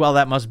Anchorage, well,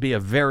 that must be a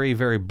very,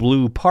 very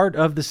blue part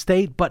of the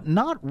state, but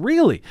not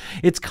really.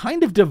 It's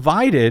kind of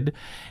divided,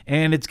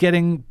 and it's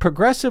getting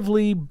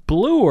progressively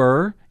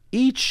bluer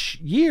each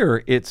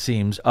year, it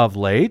seems, of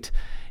late,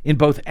 in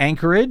both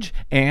Anchorage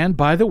and,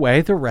 by the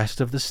way, the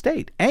rest of the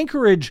state.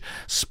 Anchorage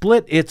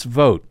split its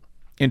vote.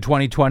 In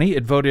 2020,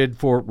 it voted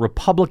for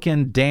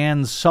Republican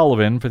Dan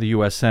Sullivan for the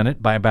U.S.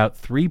 Senate by about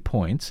 3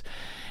 points.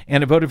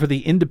 And it voted for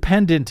the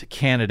independent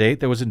candidate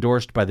that was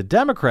endorsed by the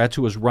Democrats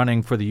who was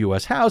running for the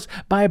U.S. House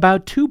by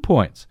about 2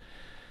 points.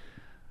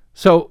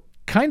 So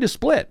kind of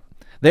split.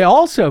 They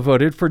also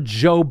voted for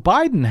Joe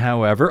Biden,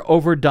 however,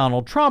 over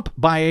Donald Trump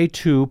by a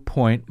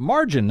 2-point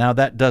margin. Now,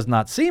 that does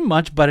not seem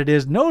much, but it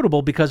is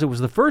notable because it was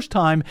the first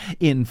time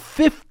in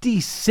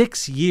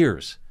 56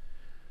 years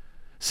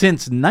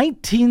since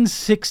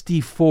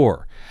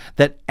 1964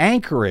 that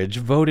Anchorage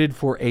voted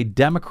for a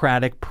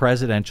Democratic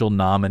presidential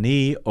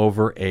nominee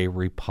over a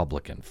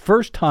Republican.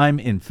 First time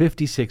in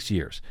 56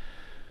 years.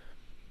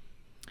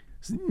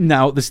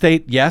 Now, the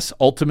state, yes,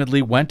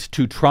 ultimately went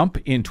to Trump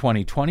in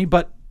 2020,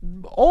 but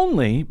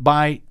only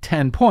by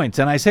 10 points.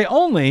 And I say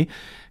only,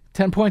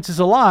 10 points is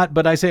a lot,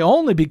 but I say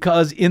only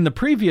because in the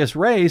previous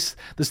race,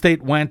 the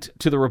state went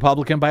to the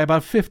Republican by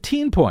about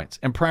 15 points.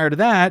 And prior to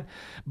that,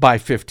 by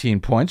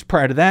 15 points.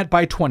 Prior to that,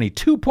 by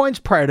 22 points.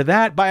 Prior to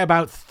that, by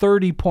about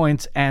 30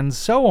 points, and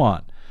so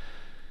on.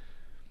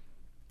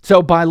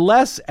 So by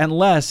less and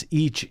less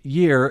each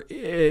year,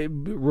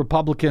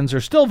 Republicans are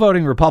still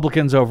voting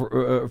Republicans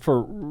over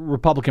for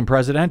Republican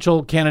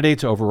presidential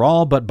candidates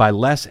overall, but by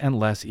less and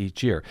less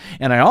each year.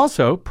 And I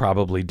also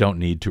probably don't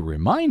need to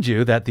remind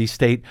you that the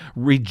state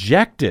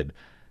rejected,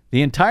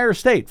 the entire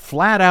state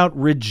flat out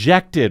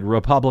rejected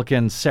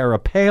Republican Sarah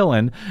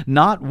Palin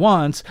not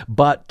once,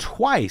 but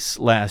twice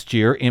last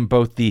year in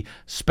both the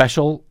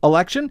special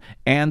election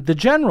and the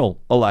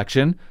general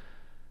election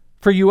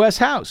for U.S.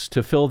 House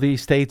to fill the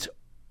state's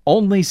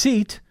only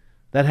seat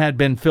that had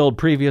been filled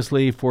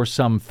previously for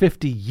some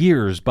 50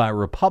 years by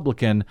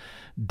Republican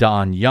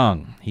Don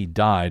Young. He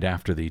died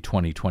after the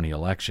 2020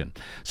 election.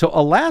 So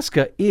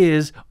Alaska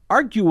is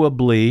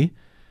arguably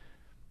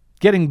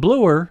getting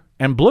bluer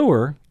and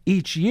bluer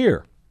each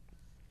year.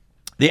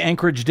 The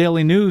Anchorage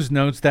Daily News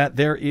notes that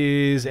there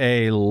is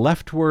a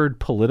leftward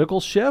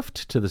political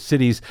shift to the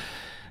city's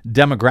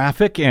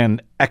demographic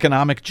and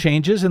economic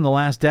changes in the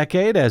last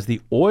decade as the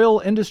oil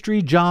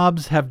industry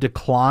jobs have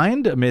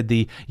declined amid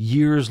the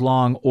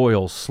years-long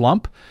oil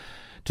slump.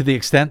 To the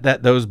extent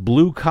that those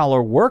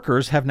blue-collar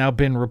workers have now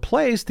been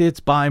replaced, it's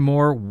by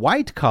more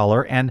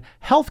white-collar and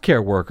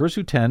healthcare workers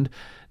who tend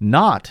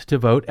not to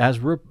vote as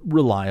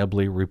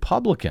reliably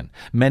Republican.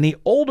 Many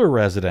older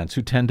residents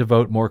who tend to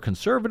vote more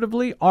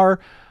conservatively are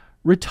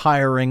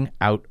retiring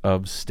out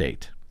of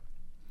state.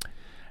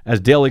 As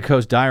Daily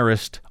Coast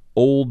diarist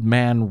Old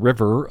Man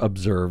River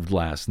observed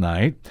last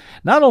night,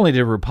 not only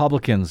did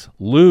Republicans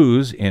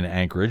lose in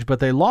Anchorage, but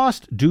they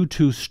lost due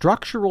to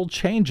structural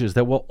changes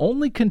that will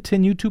only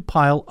continue to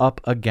pile up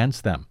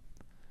against them.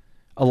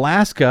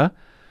 Alaska,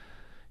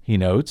 he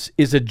notes,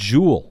 is a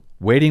jewel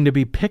waiting to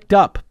be picked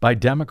up by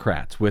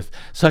Democrats. With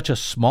such a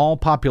small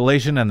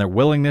population and their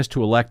willingness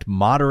to elect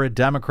moderate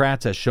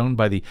Democrats, as shown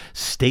by the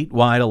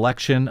statewide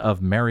election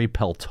of Mary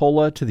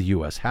Peltola to the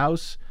U.S.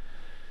 House.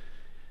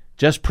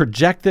 Just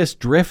project this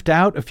drift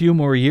out a few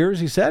more years,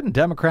 he said, and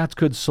Democrats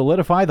could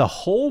solidify the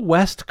whole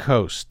West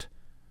Coast.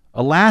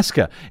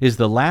 Alaska is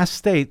the last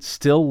state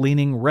still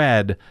leaning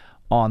red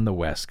on the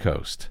West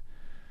Coast.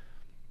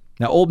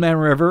 Now, Old Man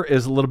River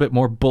is a little bit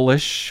more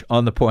bullish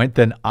on the point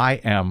than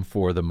I am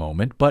for the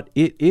moment, but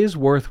it is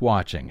worth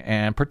watching,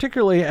 and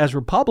particularly as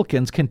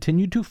Republicans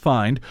continue to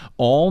find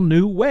all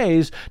new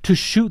ways to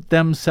shoot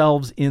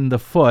themselves in the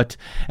foot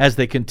as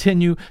they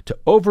continue to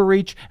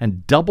overreach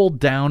and double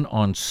down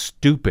on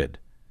stupid,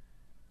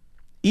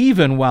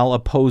 even while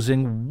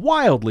opposing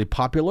wildly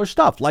popular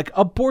stuff like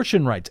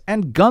abortion rights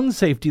and gun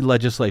safety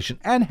legislation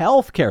and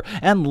health care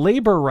and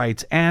labor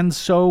rights and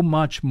so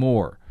much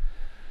more.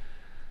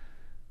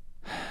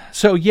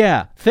 So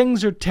yeah,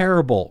 things are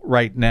terrible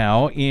right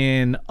now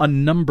in a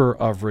number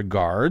of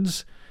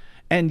regards.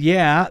 And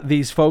yeah,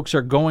 these folks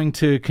are going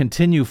to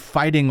continue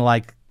fighting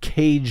like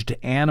caged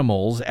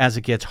animals as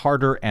it gets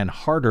harder and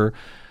harder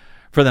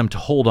for them to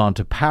hold on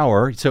to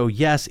power. So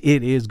yes,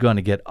 it is going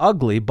to get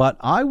ugly, but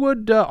I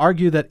would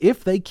argue that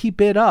if they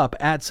keep it up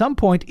at some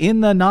point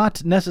in the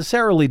not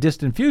necessarily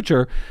distant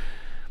future,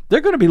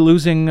 they're going to be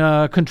losing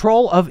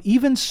control of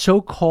even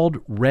so-called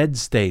red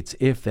states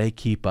if they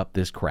keep up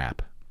this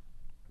crap.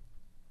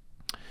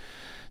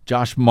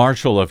 Josh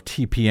Marshall of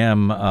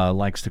TPM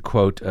likes to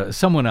quote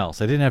someone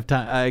else. I didn't have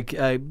time.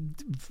 I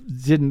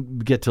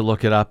didn't get to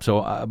look it up, so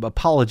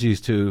apologies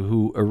to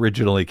who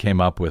originally came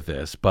up with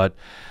this. But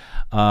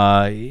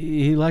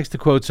he likes to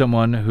quote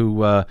someone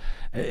who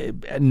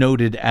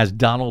noted as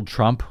Donald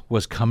Trump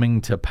was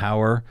coming to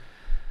power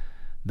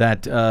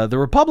that the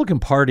Republican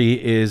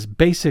Party is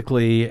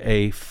basically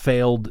a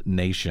failed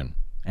nation,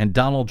 and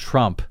Donald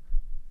Trump,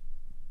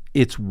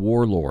 its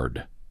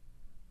warlord.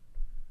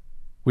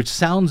 Which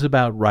sounds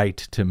about right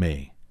to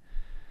me.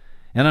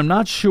 And I'm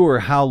not sure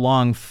how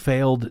long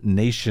failed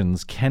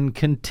nations can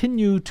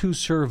continue to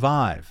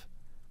survive,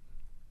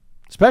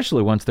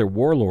 especially once their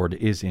warlord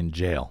is in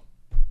jail.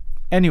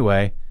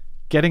 Anyway,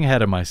 getting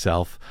ahead of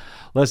myself,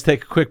 let's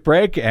take a quick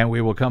break, and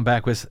we will come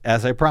back with,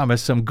 as I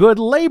promised, some good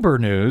labor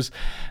news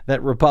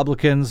that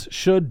Republicans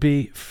should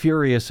be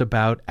furious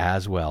about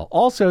as well.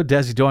 Also,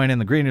 Desi Doyen in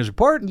the Green News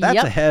Report.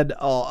 That's ahead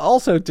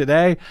also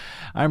today.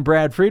 I'm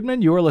Brad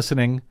Friedman. You are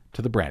listening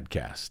to the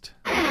BradCast.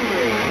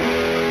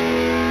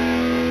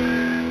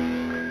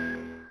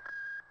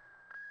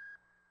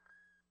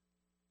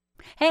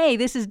 Hey,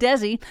 this is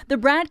Desi. The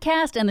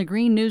BradCast and the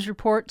Green News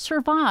Report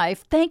survive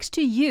thanks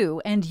to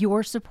you and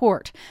your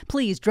support.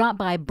 Please drop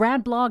by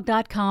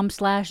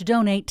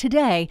bradblog.com/donate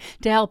today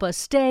to help us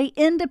stay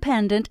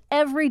independent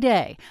every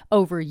day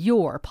over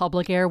your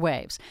public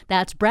airwaves.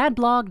 That's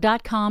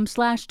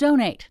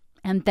bradblog.com/donate.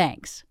 And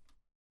thanks.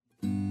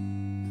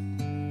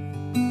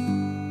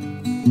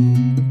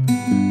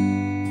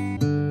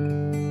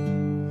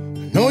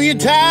 I know you're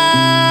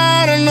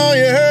tired, I know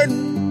you're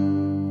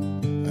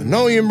hurting, I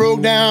know you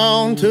broke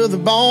down to the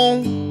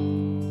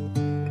bone.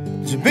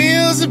 There's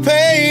bills to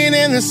pay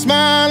and the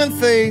smiling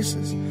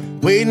faces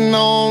waiting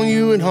on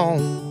you at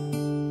home.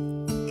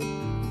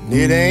 And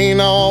it ain't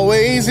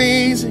always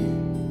easy,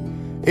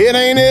 it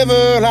ain't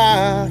ever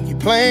like you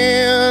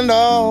planned,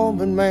 oh,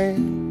 but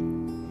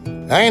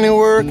man, ain't it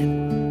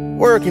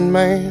working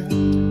man.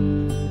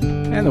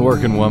 And the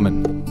working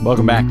woman.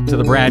 Welcome back to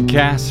the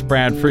BradCast.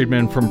 Brad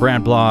Friedman from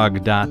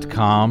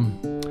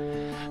BradBlog.com.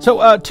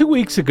 So 2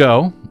 weeks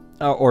ago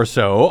or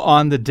so,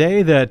 on the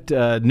day that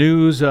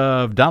news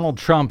of Donald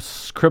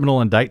Trump's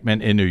criminal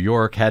indictment in New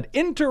York had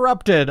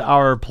interrupted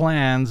our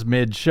plans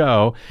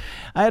mid-show,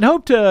 I had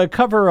hoped to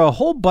cover a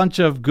whole bunch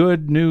of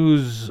good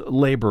news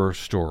labor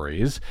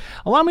stories.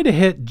 Allow me to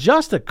hit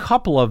just a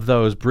couple of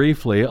those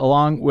briefly,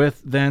 along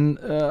with then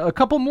a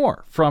couple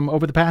more from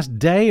over the past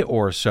day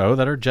or so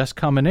that are just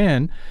coming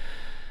in.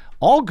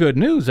 All good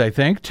news, I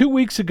think. 2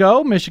 weeks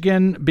ago,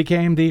 Michigan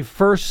became the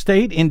first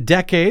state in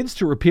decades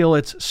to repeal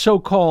its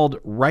so-called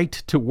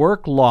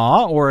right-to-work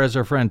law, or as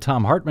our friend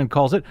Tom Hartman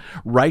calls it,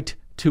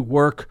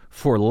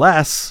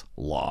 right-to-work-for-less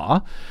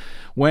law,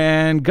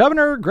 when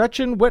Governor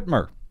Gretchen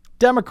Whitmer,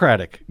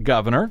 Democratic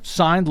governor,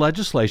 signed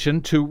legislation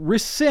to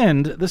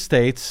rescind the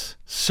state's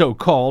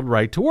so-called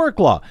right-to-work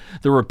law.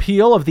 The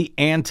repeal of the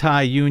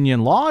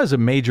anti-union law is a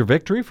major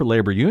victory for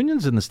labor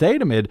unions in the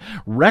state amid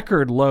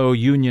record-low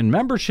union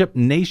membership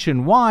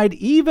nationwide,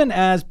 even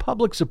as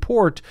public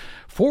support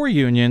for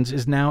unions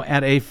is now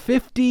at a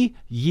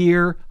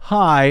 50-year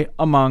high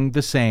among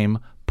the same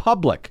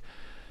public.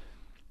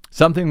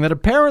 Something that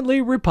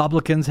apparently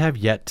Republicans have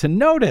yet to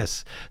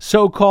notice.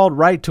 So-called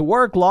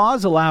right-to-work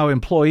laws allow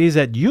employees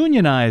at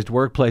unionized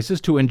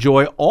workplaces to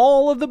enjoy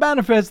all of the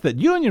benefits that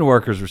union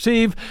workers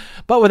receive,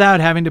 but without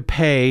having to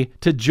pay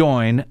to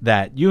join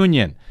that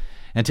union.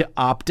 and to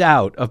opt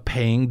out of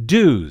paying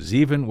dues,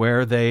 even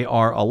where they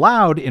are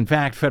allowed. In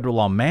fact, federal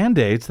law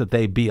mandates that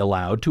they be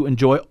allowed to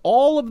enjoy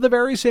all of the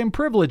very same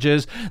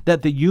privileges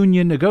that the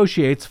union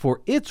negotiates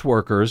for its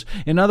workers.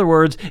 In other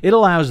words, it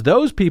allows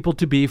those people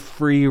to be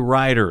free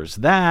riders.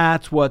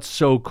 That's what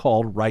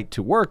so-called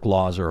right-to-work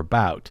laws are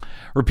about.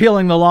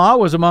 Repealing the law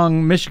was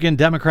among Michigan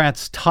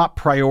Democrats' top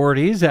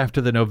priorities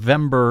after the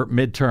November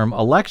midterm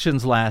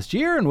elections last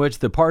year, in which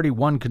the party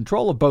won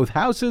control of both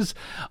houses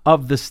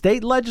of the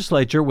state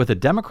legislature with a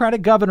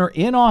Democratic governor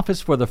in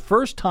office for the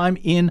first time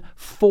in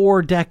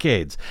 4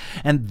 decades.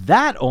 And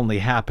that only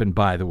happened,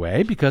 by the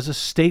way, because a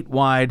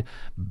statewide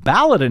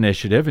ballot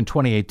initiative in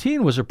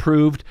 2018 was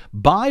approved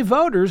by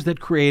voters that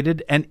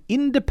created an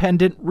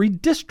independent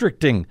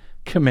redistricting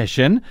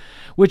commission,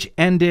 which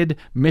ended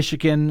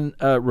Michigan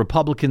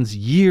Republicans'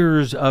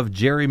 years of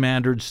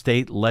gerrymandered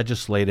state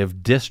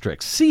legislative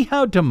districts. See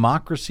how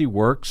democracy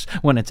works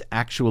when it's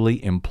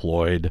actually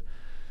employed.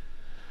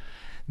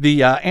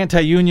 The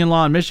anti-union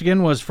law in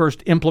Michigan was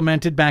first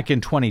implemented back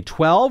in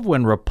 2012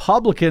 when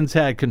Republicans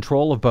had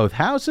control of both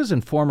houses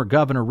and former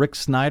Governor Rick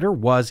Snyder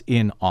was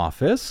in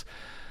office.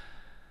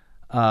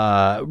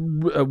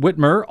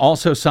 Whitmer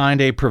also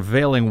signed a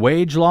prevailing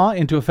wage law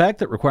into effect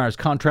that requires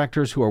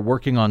contractors who are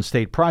working on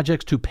state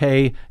projects to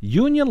pay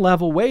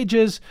union-level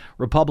wages.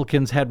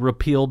 Republicans had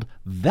repealed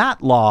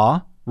that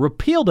law,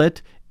 repealed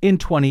it in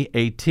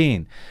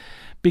 2018.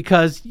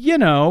 Because,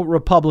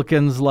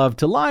 Republicans love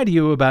to lie to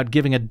you about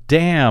giving a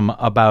damn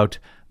about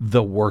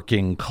the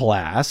working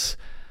class,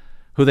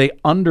 who they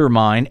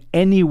undermine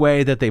any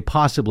way that they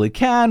possibly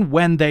can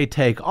when they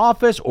take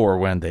office or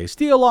when they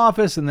steal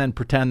office and then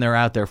pretend they're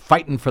out there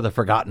fighting for the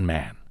forgotten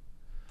man.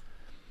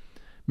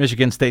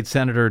 Michigan State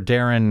Senator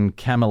Darren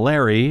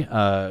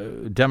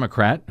Camilleri,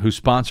 Democrat, who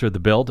sponsored the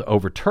bill to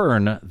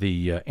overturn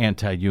the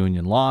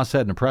anti-union law,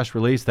 said in a press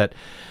release that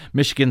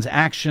Michigan's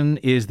action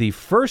is the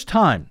first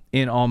time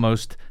in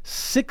almost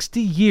 60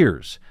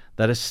 years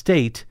that a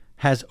state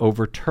has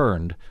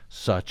overturned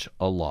such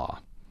a law.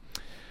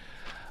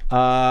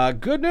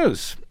 Good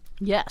news.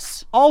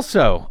 Yes.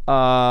 Also,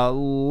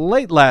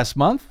 late last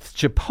month,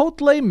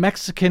 Chipotle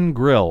Mexican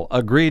Grill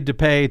agreed to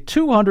pay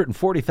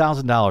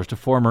 $240,000 to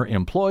former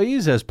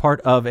employees as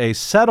part of a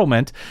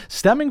settlement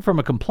stemming from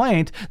a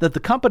complaint that the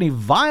company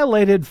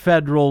violated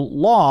federal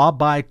law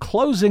by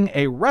closing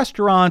a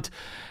restaurant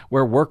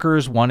where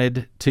workers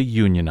wanted to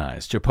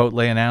unionize.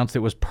 Chipotle announced it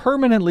was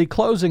permanently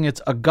closing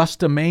its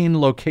Augusta, Maine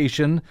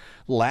location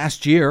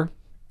last year,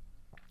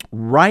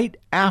 right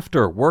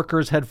after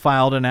workers had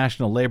filed a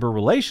National Labor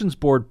Relations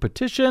Board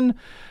petition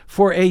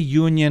for a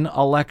union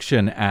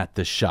election at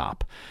the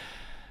shop.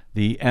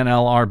 The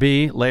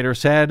NLRB later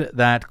said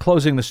that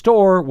closing the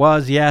store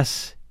was,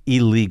 yes,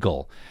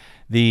 illegal.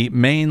 The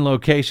Maine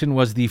location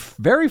was the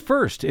very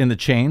first in the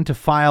chain to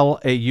file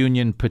a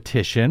union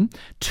petition.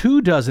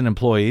 24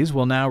 employees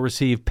will now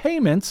receive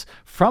payments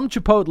from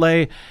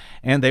Chipotle,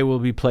 and they will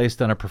be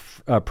placed on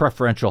a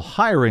preferential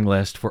hiring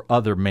list for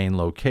other Maine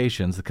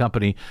locations. The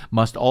company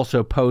must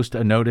also post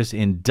a notice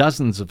in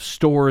dozens of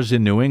stores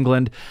in New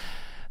England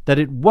that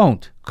it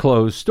won't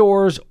close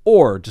stores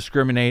or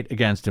discriminate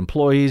against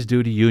employees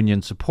due to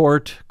union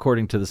support,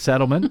 according to the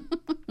settlement.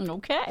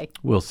 Okay.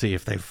 We'll see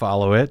if they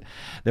follow it.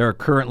 There are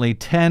currently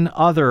 10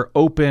 other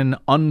open,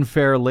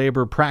 unfair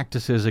labor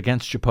practices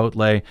against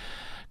Chipotle,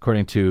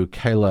 according to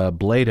Kayla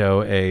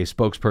Blado, a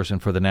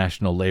spokesperson for the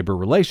National Labor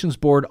Relations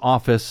Board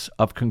Office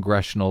of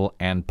Congressional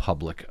and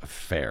Public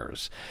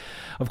Affairs.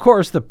 Of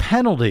course, the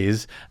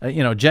penalties,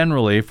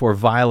 generally for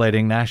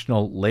violating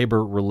National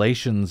Labor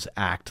Relations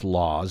Act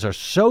laws are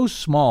so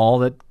small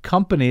that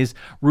companies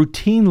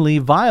routinely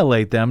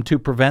violate them to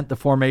prevent the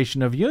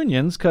formation of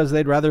unions because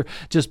they'd rather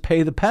just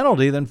pay the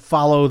penalty than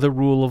follow the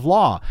rule of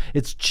law.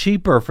 It's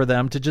cheaper for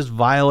them to just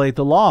violate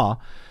the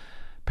law.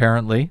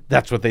 Apparently,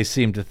 that's what they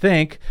seem to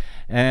think.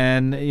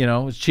 And,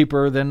 it's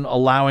cheaper than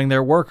allowing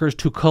their workers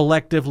to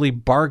collectively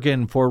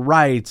bargain for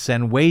rights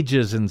and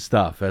wages and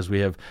stuff, as we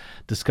have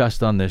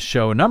discussed on this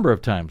show a number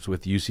of times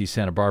with UC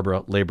Santa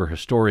Barbara labor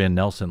historian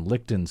Nelson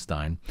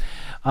Lichtenstein.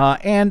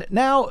 And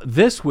now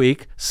this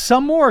week,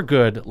 some more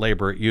good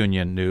labor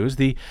union news.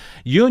 The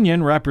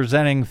union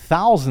representing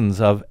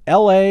thousands of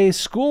L.A.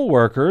 school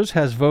workers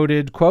has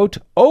voted, quote,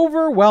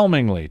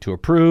 overwhelmingly to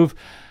approve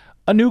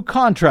a new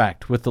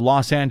contract with the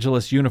Los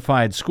Angeles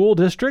Unified School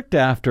District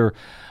after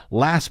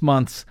last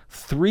month's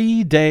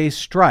 3-day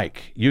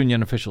strike,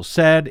 union officials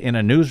said in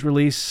a news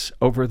release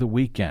over the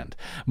weekend.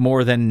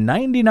 More than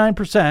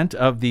 99%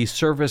 of the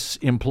Service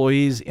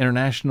Employees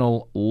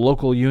International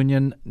Local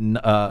Union,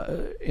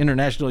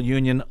 International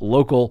Union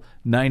Local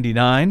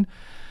 99,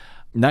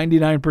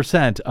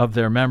 99% of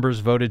their members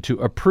voted to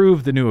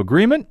approve the new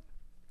agreement.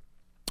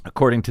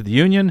 According to the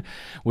union,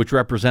 which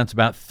represents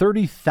about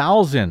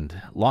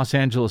 30,000 Los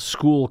Angeles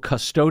school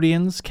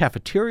custodians,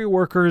 cafeteria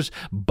workers,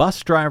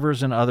 bus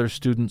drivers, and other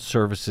student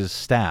services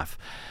staff.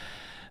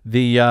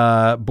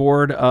 The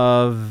board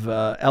of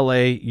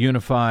LA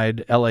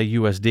Unified,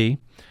 LAUSD,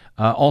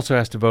 also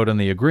has to vote on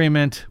the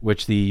agreement,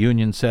 which the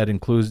union said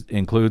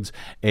includes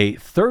a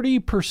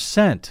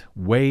 30%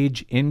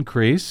 wage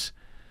increase,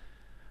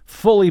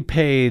 fully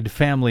paid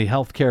family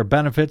health care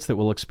benefits that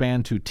will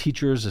expand to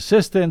teachers,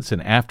 assistants,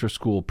 and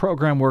after-school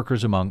program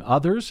workers, among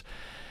others.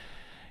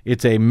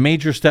 It's a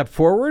major step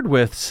forward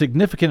with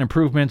significant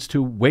improvements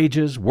to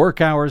wages, work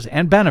hours,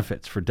 and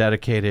benefits for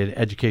dedicated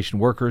education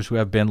workers who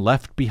have been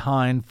left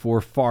behind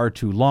for far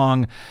too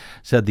long,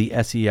 said the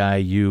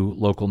SEIU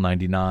Local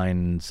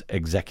 99's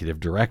executive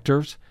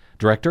director.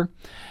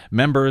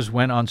 Members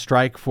went on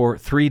strike for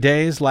 3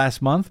 days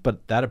last month,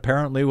 but that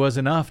apparently was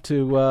enough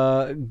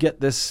to get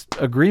this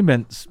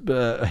agreement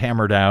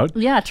hammered out.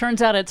 Yeah, it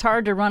turns out it's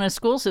hard to run a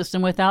school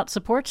system without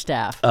support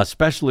staff.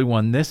 Especially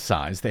one this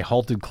size. They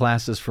halted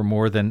classes for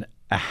more than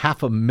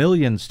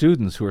 500,000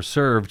 students who are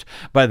served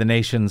by the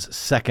nation's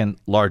second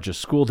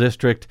largest school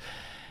district.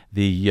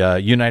 The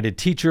United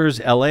Teachers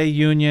LA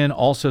Union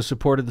also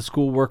supported the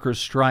school workers'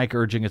 strike,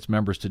 urging its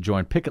members to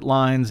join picket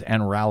lines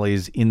and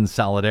rallies in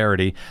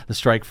solidarity. The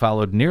strike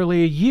followed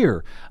nearly a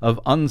year of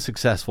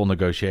unsuccessful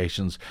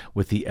negotiations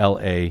with the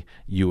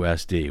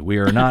LAUSD. We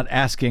are not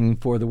asking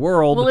for the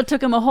world. Well, it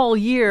took them a whole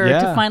year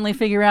to finally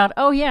figure out,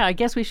 I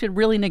guess we should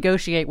really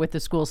negotiate with the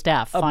school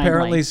staff, finally.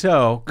 Apparently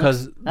so,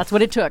 because that's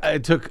what it took.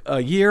 It took a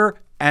year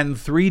and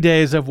 3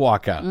 days of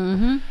walkout.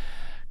 Mm-hmm.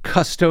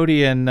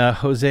 Custodian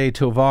Jose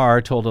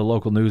Tovar told a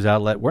local news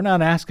outlet, "We're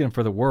not asking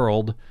for the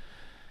world,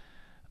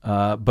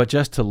 but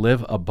just to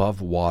live above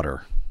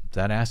water." Is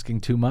that asking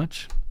too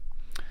much?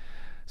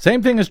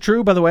 Same thing is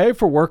true, by the way,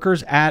 for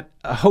workers at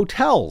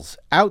hotels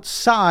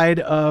outside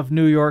of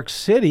New York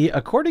City,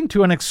 according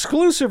to an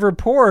exclusive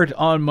report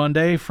on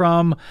Monday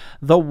from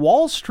the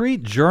Wall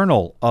Street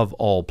Journal, of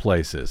all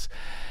places.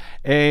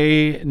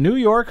 A New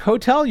York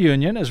hotel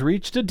union has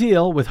reached a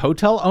deal with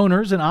hotel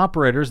owners and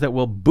operators that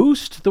will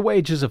boost the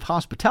wages of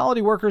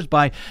hospitality workers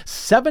by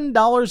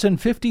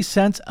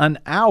 $7.50 an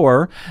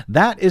hour.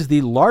 That is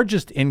the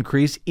largest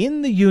increase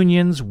in the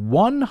union's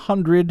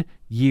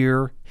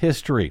 100-year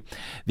history.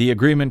 The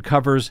agreement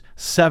covers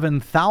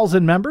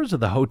 7,000 members of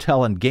the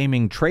Hotel and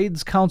Gaming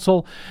Trades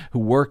Council who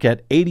work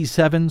at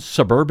 87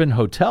 suburban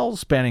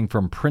hotels spanning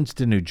from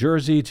Princeton, New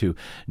Jersey to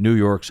New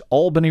York's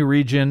Albany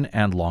region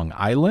and Long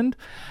Island.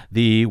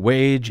 The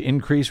wage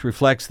increase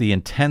reflects the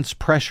intense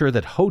pressure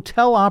that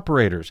hotel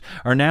operators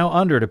are now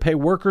under to pay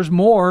workers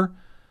more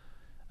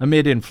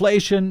amid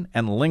inflation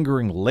and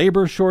lingering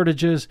labor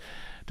shortages.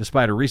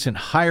 Despite a recent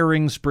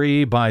hiring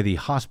spree by the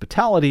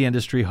hospitality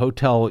industry,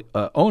 hotel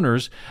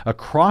owners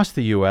across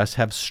the U.S.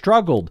 have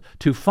struggled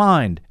to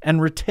find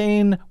and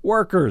retain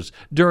workers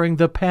during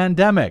the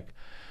pandemic,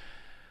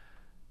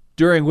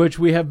 during which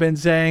we have been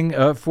saying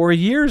for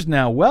years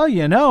now, well,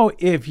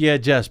 if you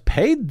just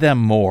paid them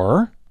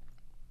more.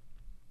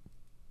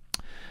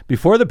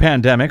 Before the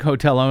pandemic,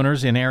 hotel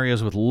owners in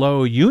areas with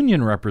low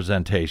union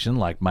representation,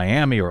 like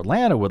Miami or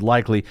Atlanta, would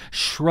likely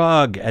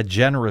shrug at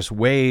generous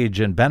wage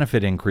and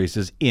benefit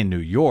increases in New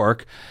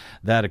York.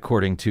 That,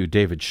 according to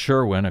David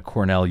Sherwin, a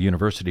Cornell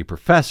University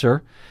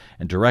professor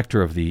and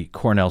director of the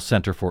Cornell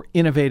Center for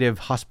Innovative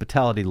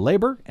Hospitality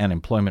Labor and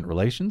Employment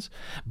Relations.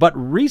 But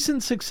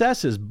recent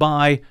successes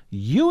by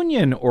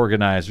union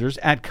organizers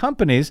at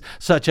companies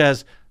such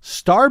as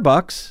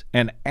Starbucks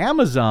and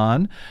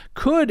Amazon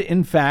could,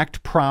 in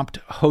fact, prompt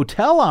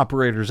hotel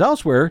operators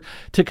elsewhere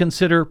to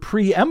consider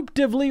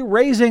preemptively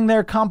raising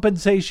their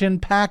compensation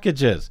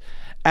packages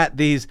at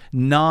these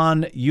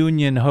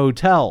non-union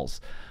hotels.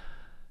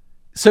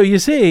 So you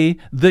see,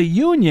 the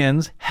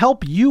unions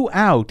help you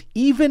out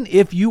even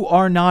if you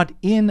are not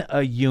in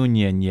a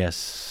union. Yes,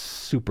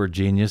 super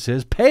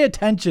geniuses. Pay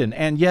attention,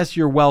 and yes,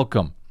 you're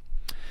welcome.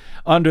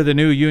 Under the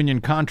new union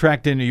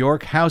contract in New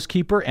York,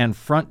 housekeeper and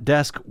front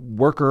desk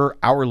worker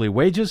hourly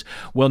wages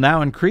will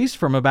now increase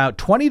from about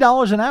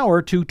 $20 an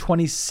hour to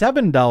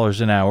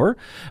 $27 an hour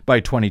by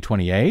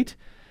 2028.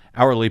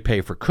 Hourly pay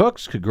for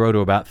cooks could grow to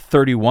about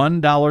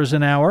 $31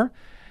 an hour.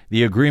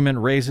 The agreement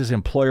raises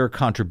employer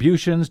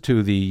contributions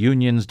to the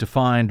union's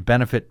defined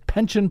benefit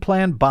pension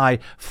plan by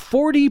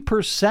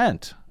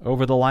 40%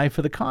 over the life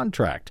of the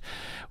contract,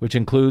 which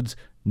includes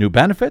new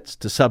benefits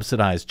to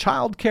subsidize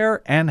child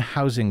care and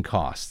housing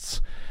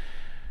costs.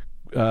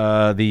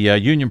 The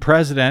union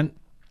president,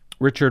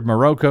 Richard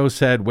Morocco,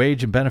 said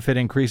wage and benefit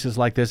increases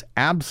like this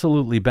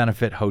absolutely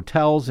benefit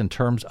hotels in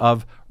terms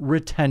of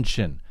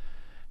retention.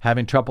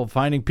 Having trouble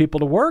finding people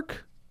to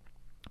work?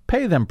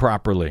 Pay them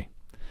properly.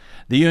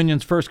 The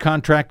union's first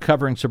contract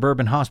covering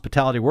suburban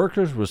hospitality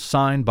workers was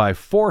signed by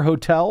 4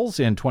 hotels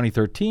in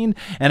 2013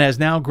 and has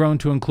now grown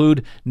to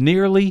include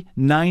nearly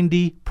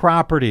 90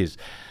 properties.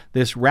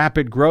 This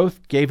rapid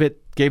growth gave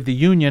the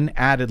union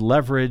added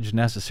leverage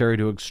necessary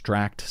to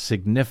extract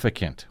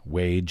significant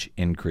wage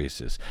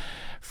increases.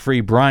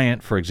 Free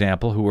Bryant, for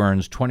example, who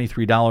earns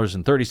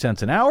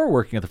 $23.30 an hour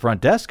working at the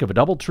front desk of a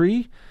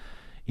DoubleTree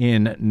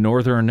in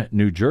northern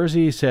New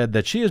Jersey, said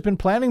that she has been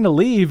planning to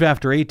leave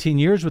after 18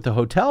 years with the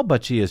hotel,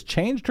 but she has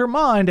changed her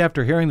mind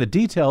after hearing the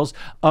details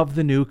of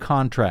the new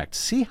contract.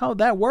 See how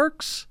that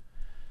works?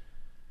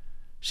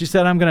 She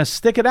said, I'm going to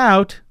stick it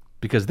out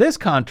because this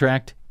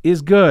contract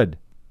is good.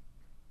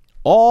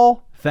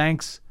 All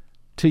thanks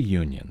to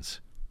unions.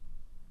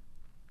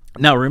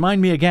 Now,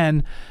 remind me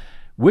again,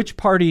 which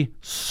party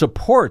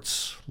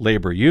supports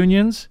labor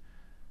unions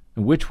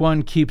and which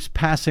one keeps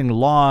passing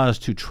laws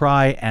to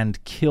try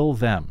and kill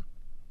them?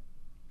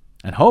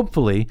 And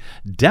hopefully,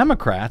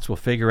 Democrats will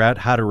figure out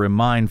how to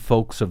remind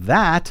folks of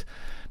that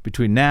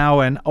between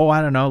now and,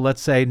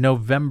 let's say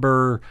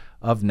November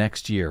of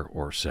next year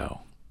or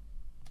so.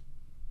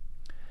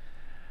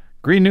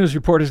 Green News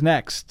Report is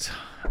next.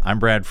 I'm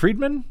Brad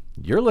Friedman.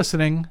 You're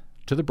listening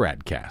to the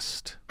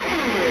BradCast.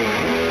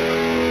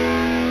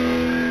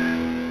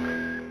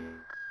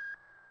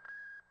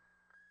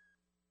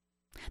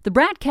 The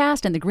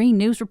BradCast and the Green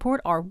News Report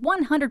are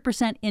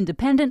 100%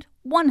 independent,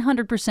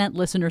 100%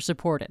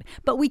 listener-supported.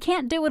 But we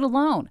can't do it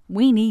alone.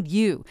 We need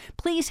you.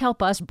 Please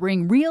help us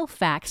bring real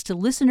facts to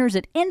listeners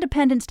at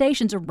independent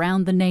stations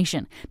around the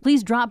nation.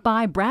 Please drop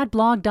by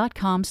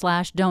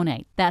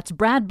bradblog.com/donate. That's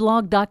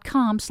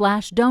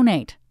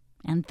bradblog.com/donate.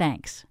 And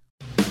thanks.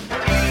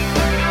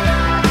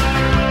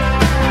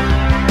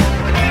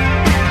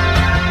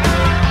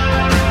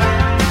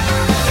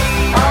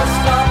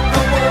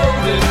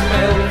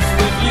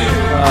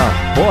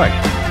 Boy,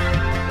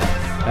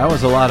 that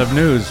was a lot of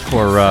news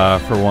for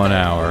 1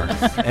 hour.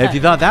 And if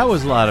you thought that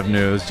was a lot of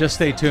news, just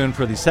stay tuned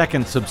for the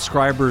second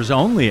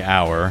subscribers-only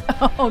hour.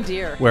 Oh,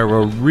 dear. Where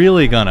we're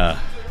really gonna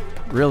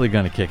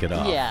kick it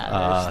off.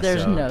 Yeah,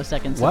 there's no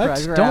second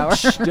subscriber hour.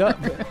 Don't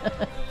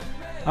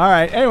All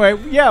right, anyway,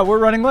 we're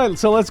running late,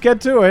 so let's get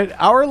to it.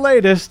 Our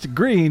latest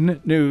Green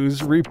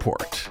News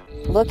Report.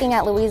 Looking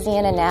at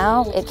Louisiana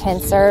now, it can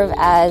serve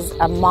as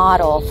a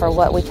model for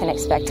what we can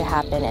expect to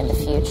happen in the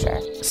future.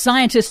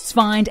 Scientists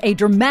find a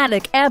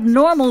dramatic,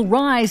 abnormal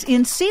rise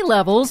in sea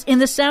levels in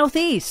the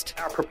southeast.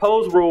 Our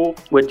proposed rule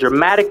would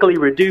dramatically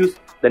reduce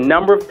the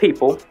number of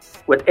people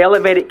with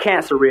elevated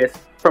cancer risk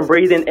from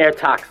breathing air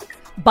toxics.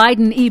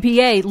 Biden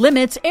EPA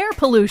limits air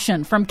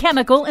pollution from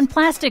chemical and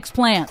plastics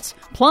plants.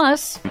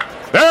 Plus,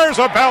 there's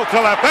a bell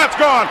to left. That's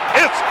gone.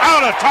 It's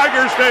out of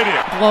Tiger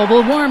Stadium.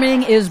 Global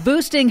warming is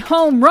boosting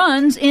home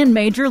runs in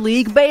Major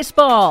League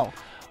Baseball.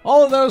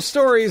 All of those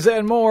stories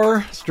and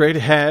more straight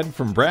ahead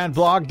from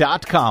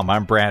BradBlog.com.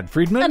 I'm Brad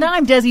Friedman. And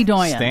I'm Desi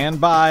Doyen. Stand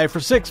by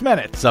for 6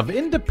 minutes of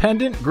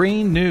independent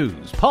green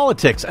news,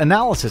 politics,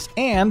 analysis,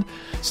 and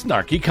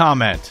snarky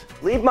comment.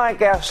 Leave my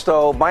gas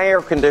stove, my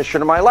air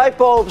conditioner, my light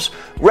bulbs,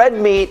 red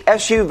meat,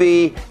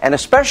 SUV, and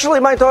especially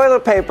my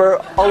toilet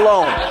paper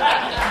alone.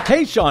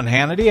 Hey, Sean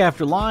Hannity,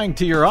 after lying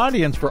to your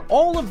audience for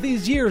all of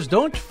these years,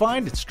 don't you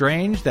find it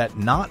strange that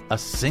not a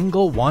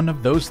single one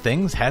of those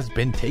things has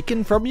been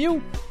taken from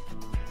you?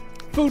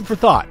 Food for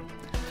thought.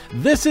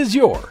 This is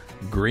your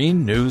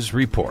Green News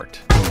Report.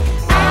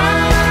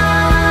 I'm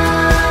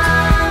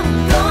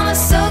gonna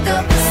soak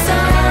up the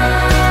sun.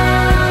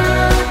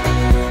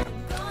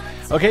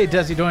 Okay,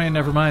 Desi Doyen,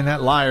 never mind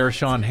that liar,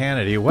 Sean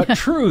Hannity. What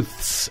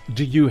truths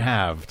do you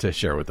have to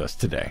share with us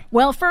today?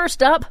 Well,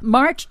 first up,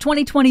 March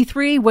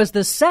 2023 was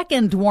the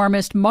second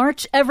warmest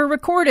March ever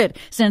recorded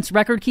since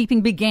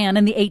record-keeping began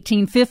in the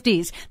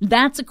 1850s.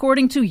 That's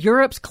according to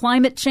Europe's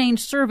climate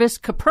change service,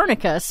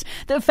 Copernicus.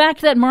 The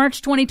fact that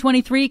March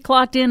 2023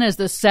 clocked in as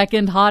the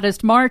second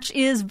hottest March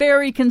is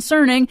very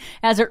concerning,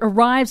 as it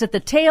arrives at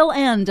the tail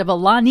end of a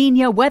La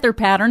Nina weather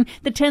pattern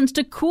that tends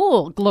to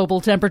cool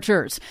global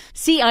temperatures.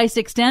 Sea ice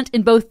extent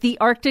in both the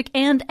Arctic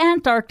and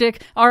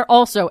Antarctic are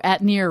also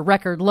at near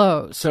record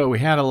lows. So we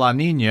had a La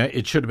Nina.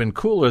 It should have been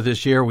cooler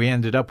this year. We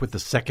ended up with the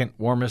second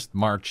warmest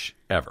March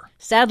ever.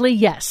 Sadly,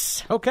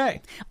 yes.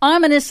 Okay.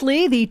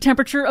 Ominously, the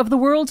temperature of the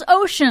world's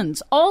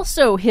oceans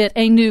also hit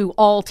a new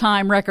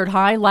all-time record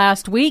high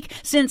last week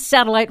since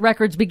satellite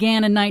records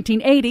began in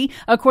 1980,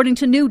 according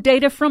to new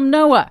data from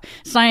NOAA.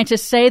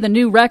 Scientists say the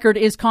new record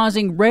is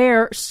causing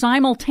rare,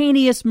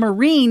 simultaneous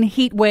marine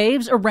heat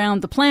waves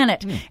around the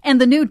planet. And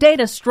the new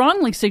data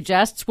strongly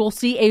suggests we'll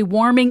see a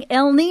warming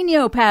El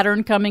Niño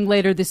pattern coming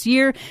later this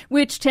year,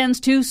 which tends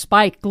to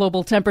spike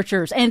global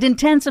temperatures and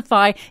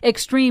intensify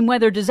extreme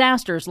weather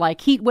disasters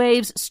like heat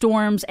waves,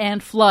 storms,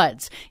 and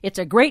floods. It's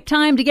a great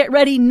time to get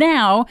ready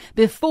now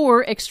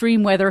before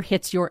extreme weather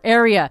hits your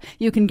area.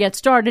 You can get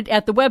started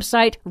at the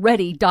website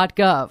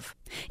ready.gov.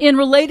 In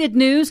related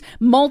news,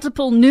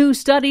 multiple new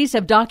studies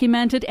have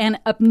documented an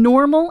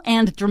abnormal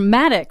and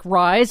dramatic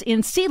rise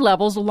in sea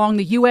levels along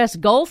the U.S.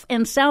 Gulf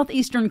and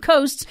southeastern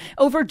coasts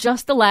over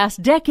just the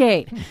last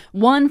decade.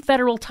 One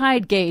federal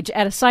tide gauge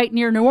at a site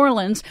near New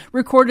Orleans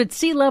recorded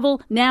sea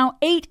level now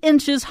 8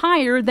 inches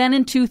higher than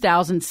in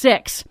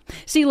 2006.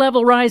 Sea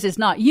level rise is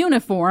not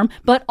uniform,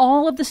 but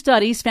all of the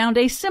studies found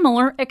a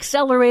similar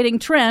accelerating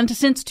trend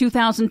since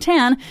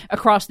 2010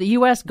 across the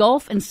U.S.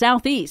 Gulf and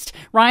Southeast,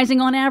 rising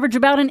on average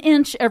about an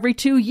inch every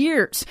 2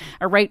 years,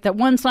 a rate that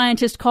one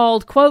scientist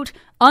called, quote,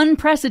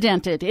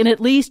 unprecedented in at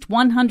least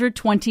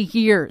 120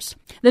 years.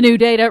 The new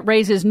data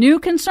raises new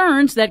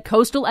concerns that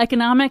coastal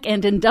economic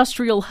and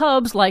industrial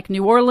hubs like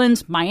New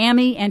Orleans,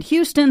 Miami, and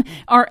Houston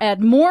are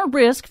at more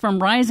risk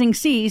from rising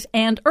seas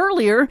and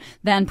earlier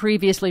than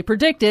previously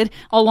predicted,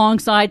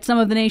 alongside some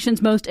of the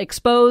nation's most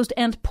exposed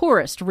and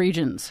poorest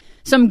regions.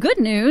 Some good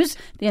news,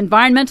 the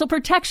Environmental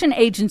Protection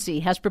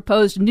Agency has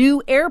proposed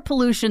new air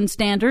pollution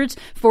standards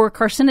for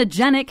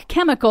carcinogenic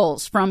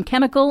chemicals from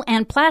chemical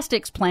and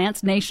plastics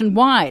plants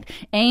nationwide,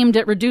 aimed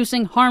at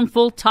reducing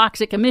harmful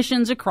toxic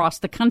emissions across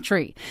the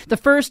country. The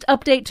first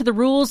update to the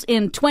rules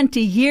in 20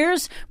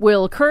 years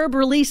will curb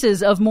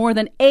releases of more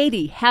than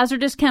 80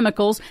 hazardous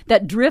chemicals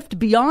that drift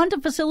beyond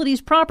a facility's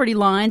property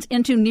lines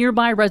into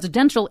nearby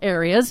residential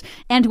areas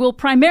and will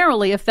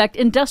primarily affect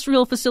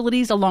industrial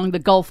facilities along the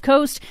Gulf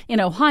Coast,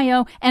 in Ohio,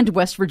 and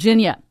West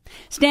Virginia.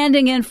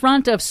 Standing in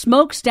front of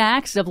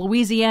smokestacks of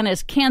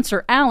Louisiana's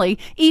Cancer Alley,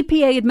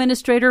 EPA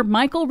Administrator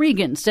Michael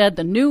Regan said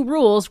the new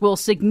rules will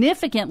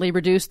significantly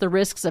reduce the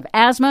risks of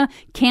asthma,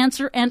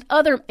 cancer, and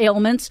other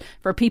ailments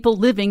for people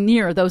living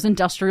near those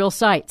industrial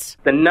sites.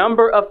 The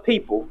number of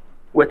people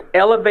with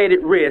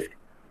elevated risk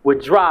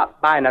would drop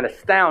by an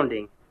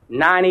astounding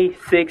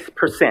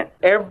 96%.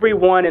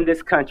 Everyone in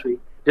this country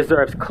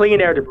deserves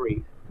clean air to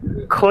breathe,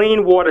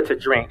 clean water to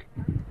drink,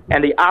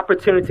 and the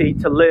opportunity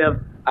to live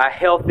a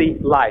healthy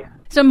life.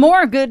 Some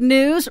more good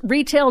news.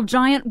 Retail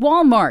giant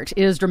Walmart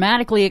is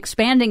dramatically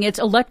expanding its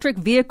electric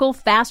vehicle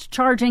fast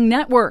charging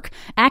network.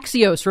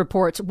 Axios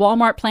reports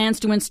Walmart plans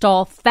to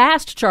install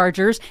fast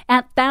chargers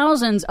at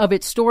thousands of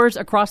its stores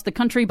across the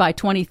country by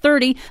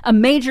 2030, a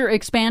major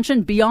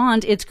expansion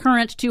beyond its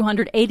current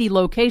 280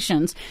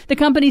 locations. The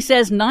company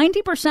says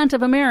 90%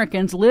 of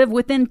Americans live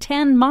within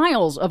 10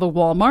 miles of a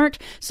Walmart,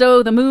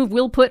 so the move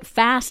will put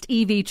fast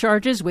EV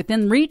charges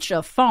within reach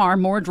of far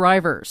more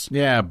drivers.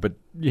 Yeah, but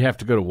you have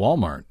to go to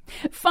Walmart.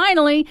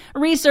 Finally,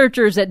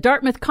 researchers at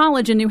Dartmouth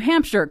College in New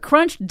Hampshire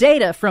crunched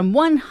data from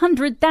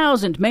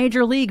 100,000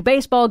 Major League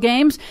Baseball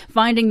games,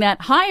 finding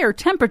that higher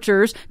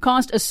temperatures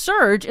caused a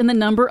surge in the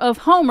number of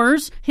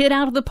homers hit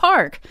out of the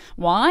park.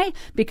 Why?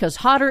 Because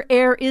hotter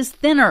air is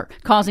thinner,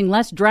 causing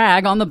less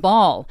drag on the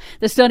ball.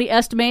 The study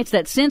estimates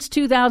that since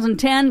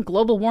 2010,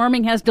 global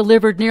warming has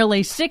delivered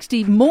nearly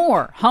 60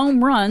 more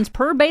home runs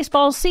per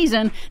baseball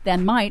season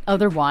than might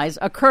otherwise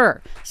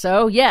occur.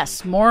 So,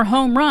 yes, more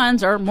home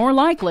runs are more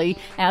likely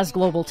as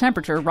global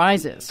temperature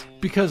rises.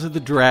 Because of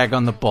the drag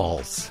on the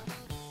balls.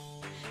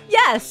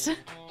 Yes!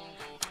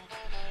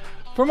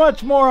 For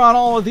much more on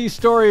all of these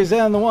stories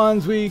and the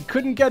ones we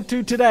couldn't get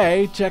to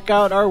today, check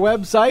out our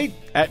website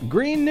at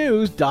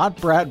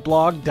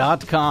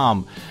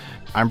greennews.bradblog.com.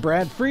 I'm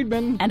Brad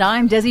Friedman. And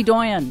I'm Desi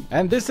Doyen.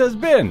 And this has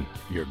been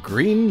your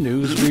Green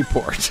News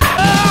Report.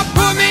 Oh,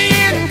 put me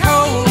in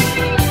cold.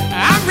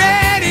 I'm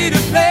ready to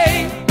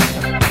play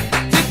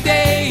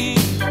today.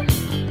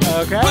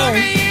 Okay. Put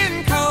me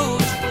in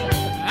cold.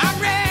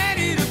 I'm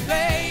ready to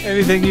play.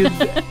 Anything you'd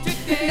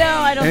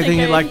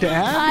like to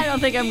add? I don't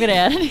think I'm going to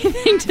add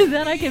anything to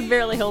that. I can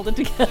barely hold it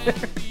together.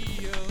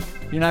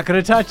 You're not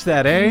going to touch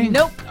that, eh?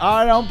 Nope.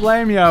 I don't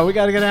blame you. We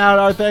got to get out.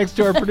 Our thanks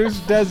to our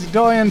producer, Desi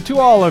Doyen, to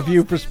all of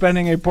you for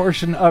spending a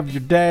portion of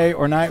your day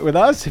or night with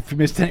us. If you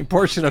missed any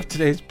portion of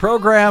today's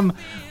program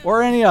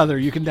or any other,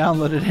 you can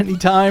download it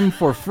anytime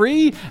for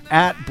free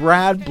at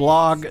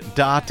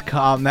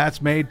bradblog.com.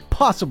 That's made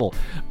possible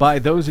by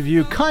those of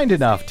you kind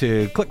enough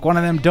to click one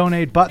of them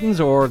donate buttons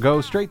or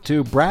go straight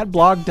to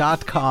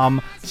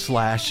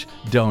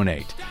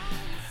bradblog.com/donate.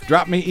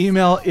 Drop me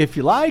email if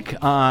you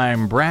like.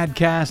 I'm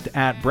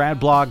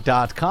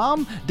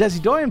BradCast@bradblog.com.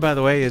 Desi Doyen, by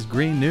the way, is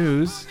Green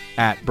News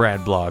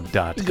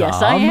 @bradblog.com.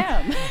 Yes, I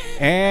am.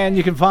 And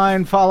you can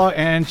find, follow,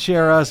 and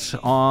share us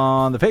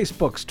on the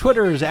Facebooks,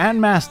 Twitters, and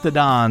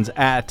Mastodons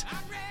at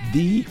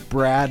The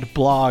Brad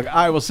Blog.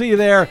 I will see you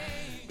there.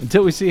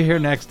 Until we see you here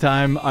next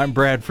time, I'm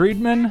Brad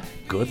Friedman.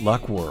 Good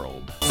luck,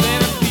 world.